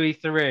 Louis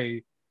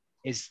Theroux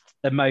is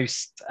the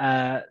most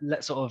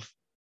sort of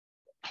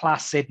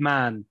placid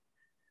man.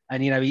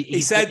 And,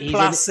 he said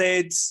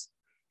placid.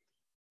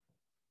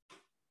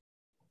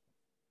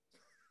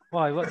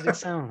 Why? What did it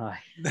sound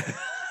like?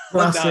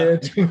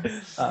 Flaccid.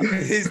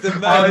 He's the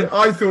man.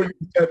 I thought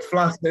you said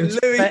flaccid.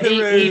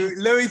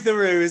 Louis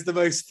Theroux is the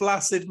most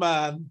flaccid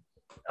man.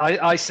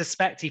 I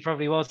suspect he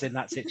probably was in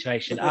that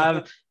situation.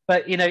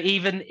 But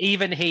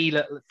even he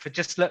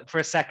looked for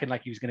a second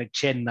like he was going to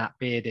chin that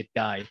bearded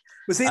guy.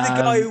 Was he the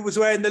guy who was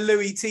wearing the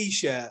Louis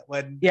t-shirt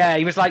when? Yeah,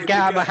 he was like, "Get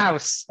out of my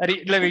house!" And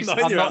Louis,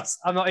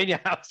 I'm not in your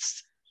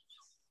house.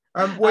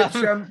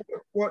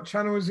 What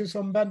channel is this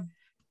on, Ben?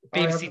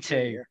 BBC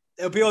Two.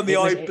 It'll be on the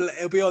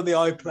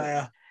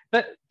iPlayer.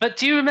 But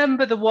do you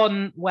remember the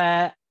one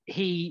where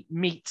he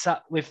meets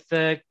up with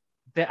the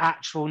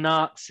actual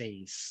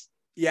Nazis?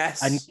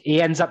 Yes. And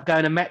he ends up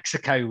going to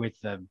Mexico with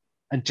them,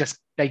 and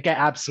they get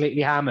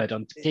absolutely hammered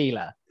on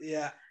tequila.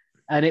 Yeah.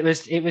 And it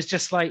was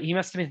just like, he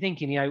must have been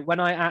thinking, when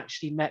I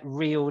actually met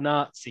real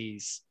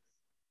Nazis,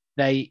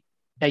 they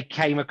they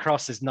came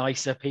across as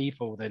nicer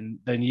people than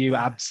you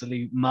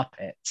absolute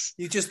muppets.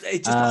 It's just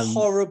a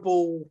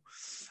horrible.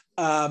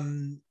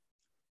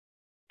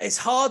 It's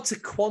hard to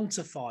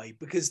quantify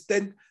because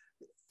then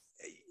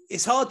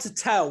it's hard to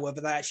tell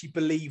whether they actually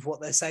believe what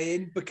they're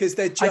saying because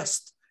they're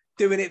just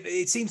doing it.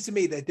 It seems to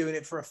me they're doing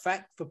it for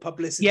effect, for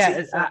publicity.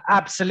 Yeah,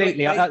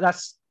 absolutely.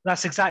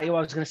 That's exactly what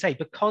I was going to say.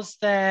 Because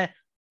they're,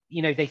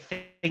 they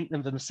think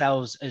them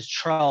themselves as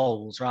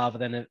trolls rather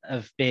than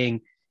of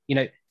being,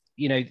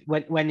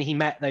 when he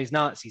met those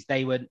Nazis,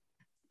 they were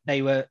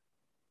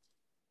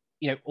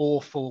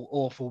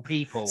awful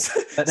people.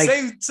 But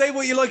say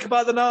what you like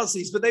about the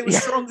Nazis, but they were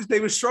strong. They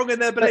were strong in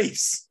their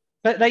beliefs.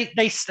 But they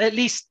at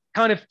least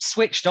kind of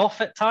switched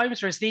off at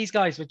times, whereas these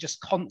guys were just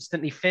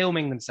constantly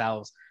filming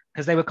themselves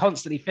because they were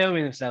constantly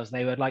filming themselves.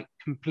 They were like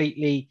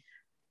completely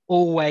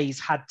always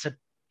had to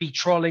be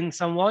trolling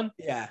someone.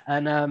 Yeah.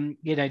 And,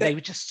 they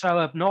were just so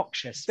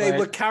obnoxious. They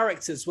were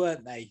characters,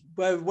 weren't they?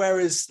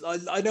 Whereas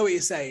I know what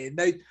you're saying.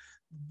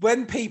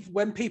 When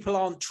people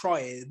aren't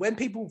trying, when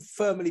people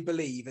firmly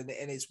believe and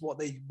it's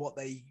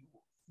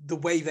the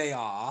way they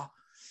are,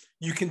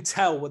 you can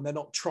tell when they're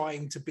not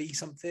trying to be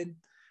something.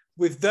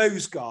 With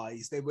those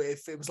guys, it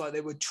was like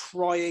they were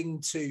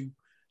trying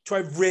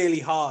really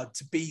hard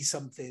to be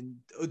something,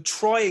 or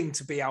trying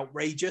to be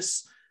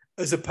outrageous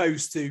as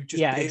opposed to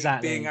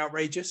just being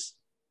outrageous.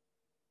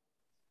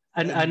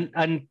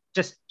 And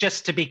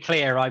just to be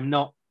clear, I'm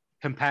not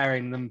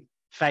comparing them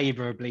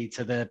favorably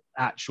to the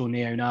actual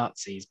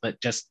neo-Nazis,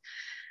 but just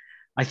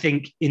I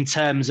think in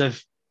terms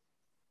of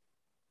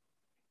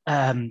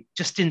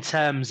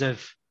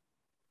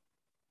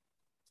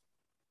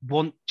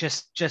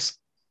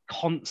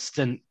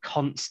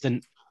constant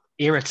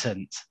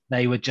irritant,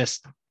 they were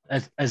just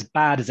as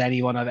bad as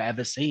anyone I've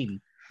ever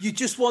seen. You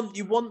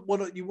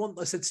want.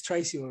 I said to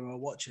Tracy when we were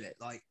watching it,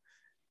 like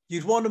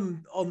you'd want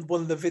them on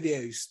one of the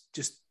videos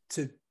just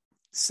to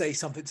say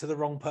something to the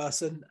wrong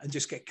person and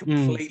just get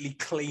completely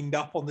cleaned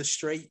up on the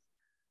street.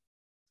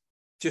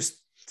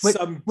 Just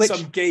some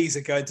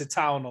geezer going to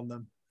town on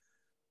them.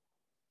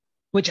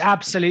 Which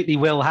absolutely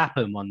will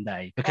happen one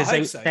day because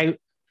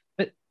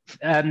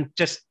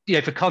just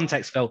for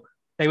context, Phil,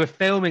 they were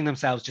filming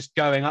themselves just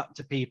going up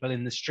to people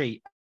in the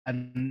street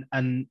and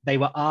they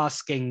were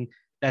asking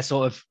their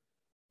sort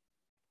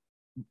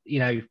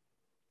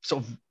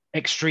of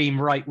extreme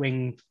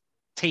right-wing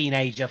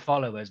teenager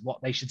followers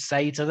what they should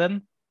say to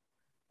them,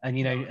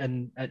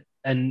 and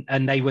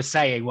and they were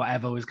saying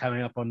whatever was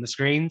coming up on the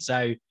screen.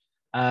 So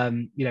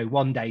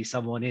one day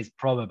someone is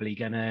probably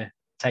going to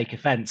take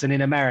offense, and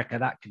in America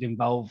that could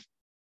involve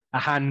a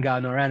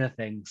handgun or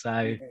anything.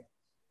 So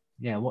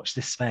watch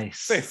this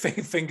space.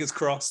 Fingers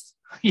crossed.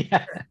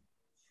 Yeah.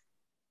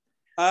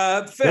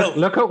 Phil,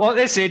 look at what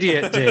this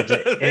idiot did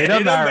in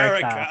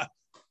America.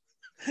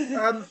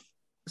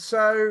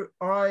 So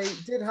I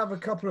did have a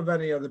couple of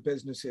any other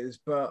businesses,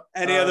 but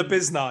any other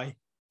biznai.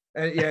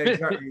 Yeah,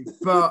 exactly.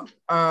 But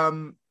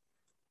I'm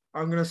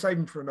going to save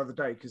them for another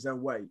day because they'll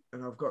wait,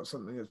 and I've got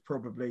something that's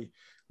probably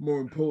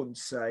more important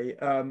to say.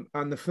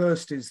 And the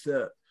first is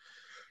that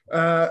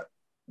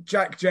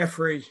Jack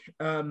Jeffrey,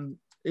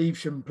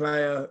 Evesham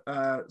player,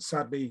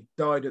 sadly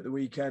died at the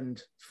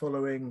weekend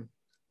following.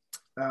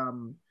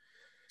 I'm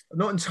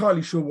not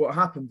entirely sure what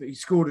happened, but he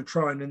scored a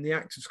try, and in the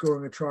act of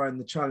scoring a try and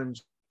the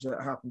challenge that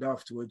happened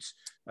afterwards,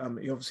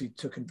 he obviously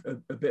took a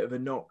bit of a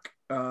knock,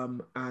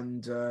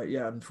 and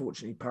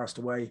unfortunately passed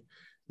away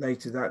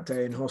later that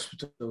day in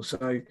hospital.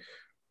 So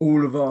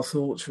all of our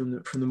thoughts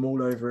from them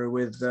all over are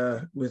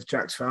with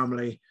Jack's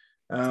family.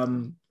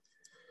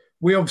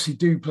 We obviously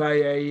do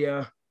play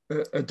a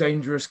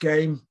dangerous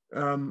game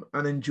and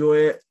enjoy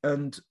it,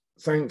 and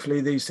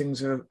thankfully these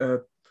things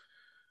are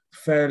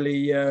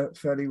fairly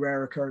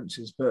rare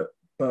occurrences, but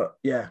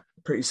yeah,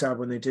 pretty sad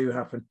when they do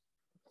happen.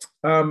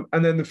 And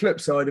then the flip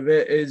side of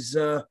it is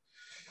a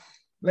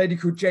lady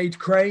called Jade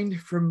Crane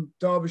from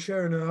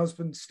Derbyshire and her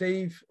husband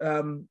Steve,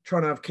 trying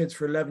to have kids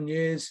for 11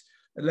 years,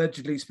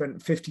 allegedly spent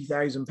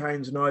 £50,000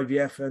 on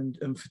IVF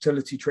and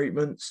fertility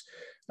treatments,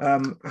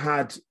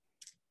 had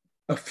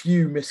a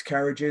few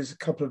miscarriages, a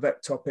couple of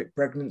ectopic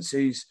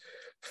pregnancies,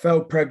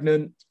 fell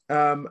pregnant,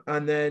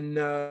 and then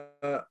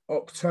in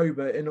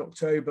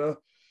October,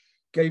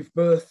 gave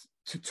birth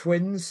to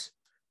twins,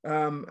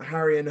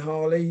 Harry and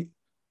Harley,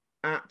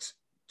 at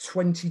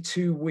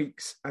 22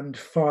 weeks and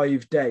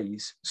 5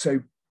 days. So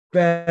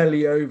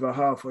barely over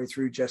halfway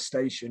through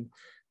gestation.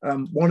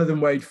 One of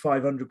them weighed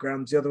 500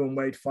 grams, the other one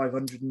weighed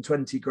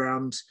 520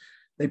 grams.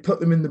 They put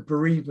them in the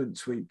bereavement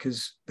suite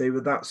because they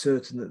were that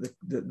certain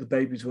that the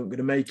babies weren't going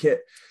to make it.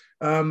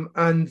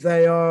 And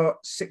they are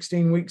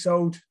 16 weeks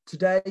old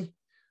today.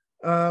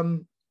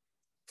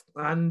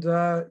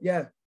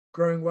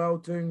 Growing well,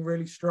 doing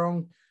really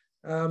strong.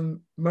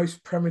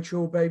 Most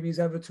premature babies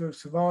ever to have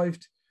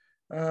survived.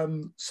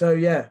 So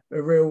yeah,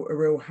 a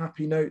real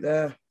happy note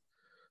there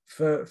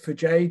for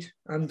Jade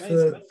and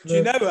for do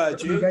you know her?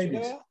 Do you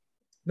know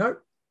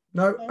her?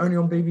 No, only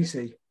on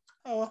BBC.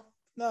 Oh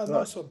no,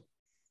 nice one.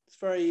 It's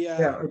very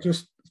I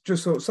just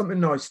thought something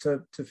nice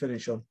to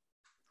finish on.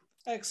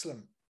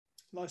 Excellent.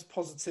 Nice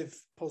positive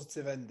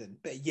ending.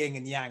 Bit of yin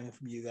and yang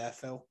from you there,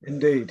 Phil.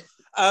 Indeed.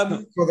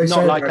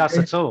 Not like us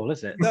at all,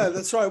 is it? No,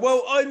 that's right.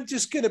 Well, I'm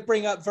just going to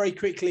bring up very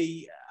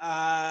quickly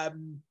the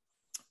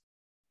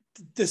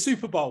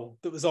Super Bowl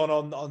that was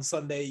on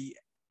Sunday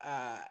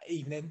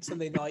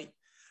Sunday night,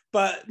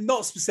 but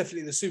not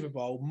specifically the Super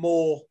Bowl,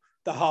 more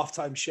the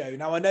halftime show.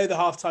 Now, I know the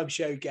halftime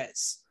show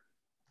gets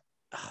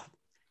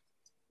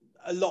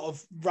a lot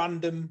of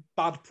random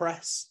bad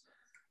press,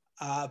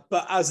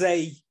 but as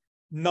a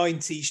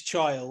 90s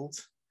child,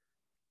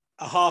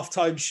 a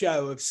halftime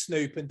show of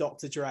Snoop and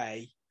Dr.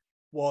 Dre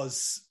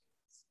was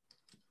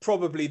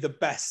probably the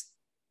best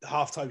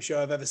halftime show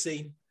I've ever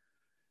seen.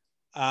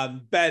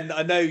 Ben,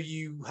 I know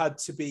you had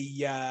to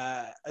be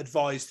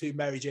advised who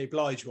Mary J.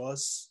 Blige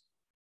was.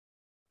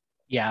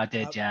 Yeah, I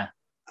did. Yeah.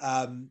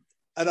 And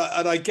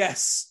I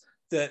guess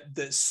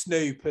that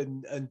Snoop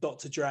and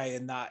Dr. Dre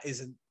and that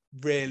isn't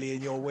really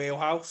in your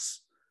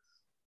wheelhouse.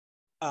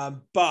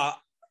 But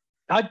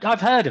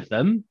I've heard of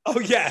them. Oh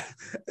yeah,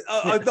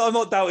 I'm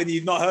not doubting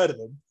you've not heard of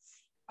them.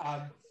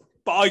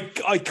 But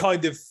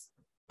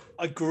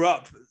I grew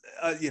up,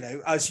 as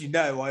you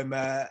know, I'm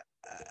a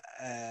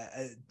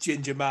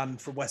ginger man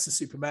from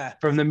Weston-super-Mare.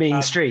 From the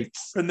mean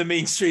streets. From the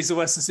mean streets of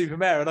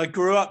Weston-super-Mare. And I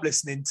grew up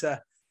listening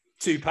to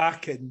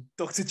Tupac and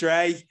Dr.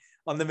 Dre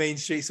on the mean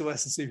streets of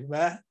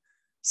Weston-super-Mare.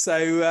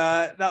 So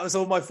that was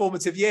all my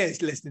formative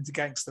years listening to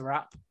gangster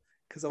rap.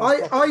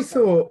 I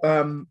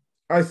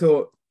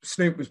thought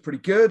Snoop was pretty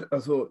good. I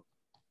thought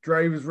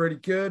Dre was really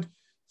good. I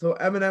thought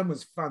Eminem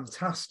was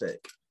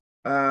fantastic.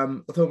 I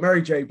thought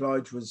Mary J.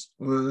 Blige was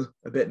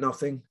a bit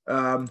nothing.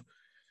 And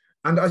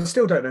I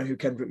still don't know who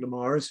Kendrick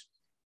Lamar is.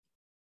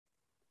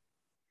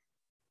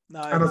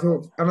 No. And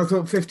I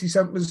thought 50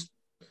 Cent was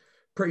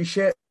pretty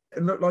shit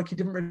and looked like he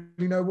didn't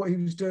really know what he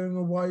was doing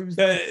or why he was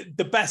there.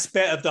 The best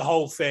bit of the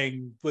whole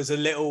thing was a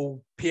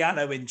little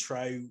piano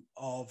intro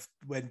of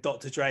when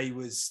Dr. Dre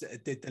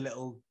did the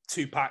little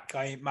Tupac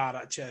I Ain't Mad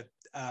At You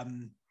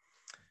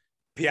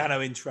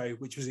piano intro,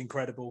 which was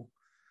incredible.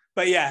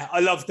 But yeah, I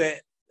loved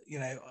it.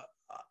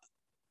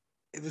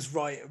 It was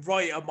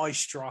right up my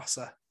Strasse,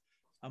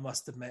 I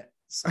must admit.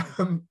 So.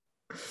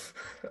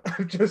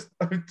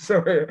 I'm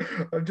sorry.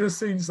 I've just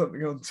seen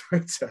something on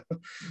Twitter.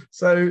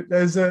 So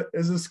there's a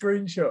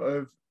screenshot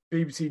of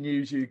BBC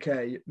News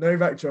UK.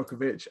 Novak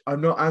Djokovic,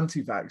 I'm not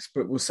anti-vax,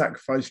 but will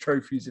sacrifice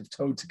trophies if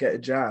told to get a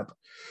jab.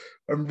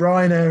 And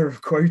Ryanair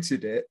have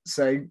quoted it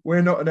saying,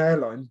 "We're not an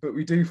airline, but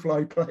we do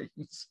fly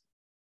planes."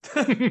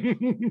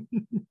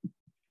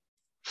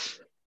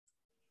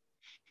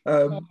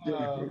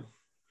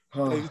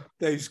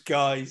 Those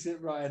guys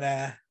at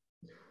Ryanair.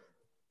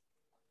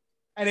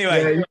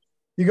 Anyway. Yeah,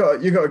 you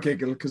got to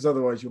giggle because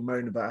otherwise you'll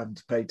moan about having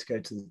to pay to go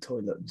to the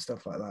toilet and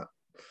stuff like that.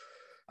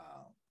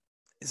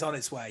 It's on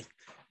its way.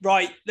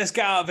 Right, let's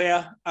get out of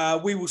here.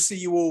 We will see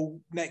you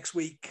all next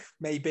week,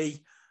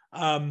 maybe.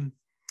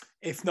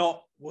 If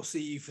not, we'll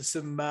see you for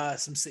some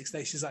Six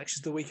Nations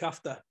actions the week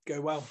after.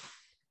 Go well.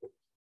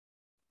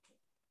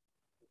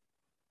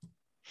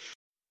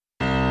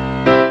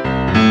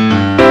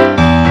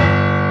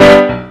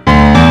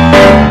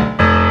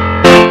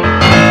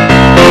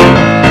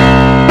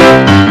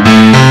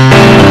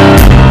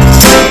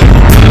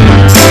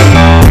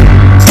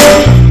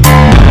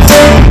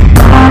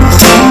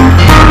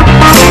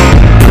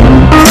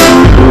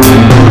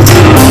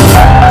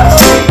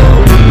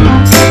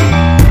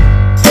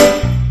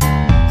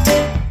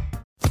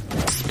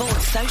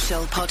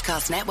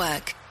 Podcast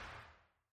Network.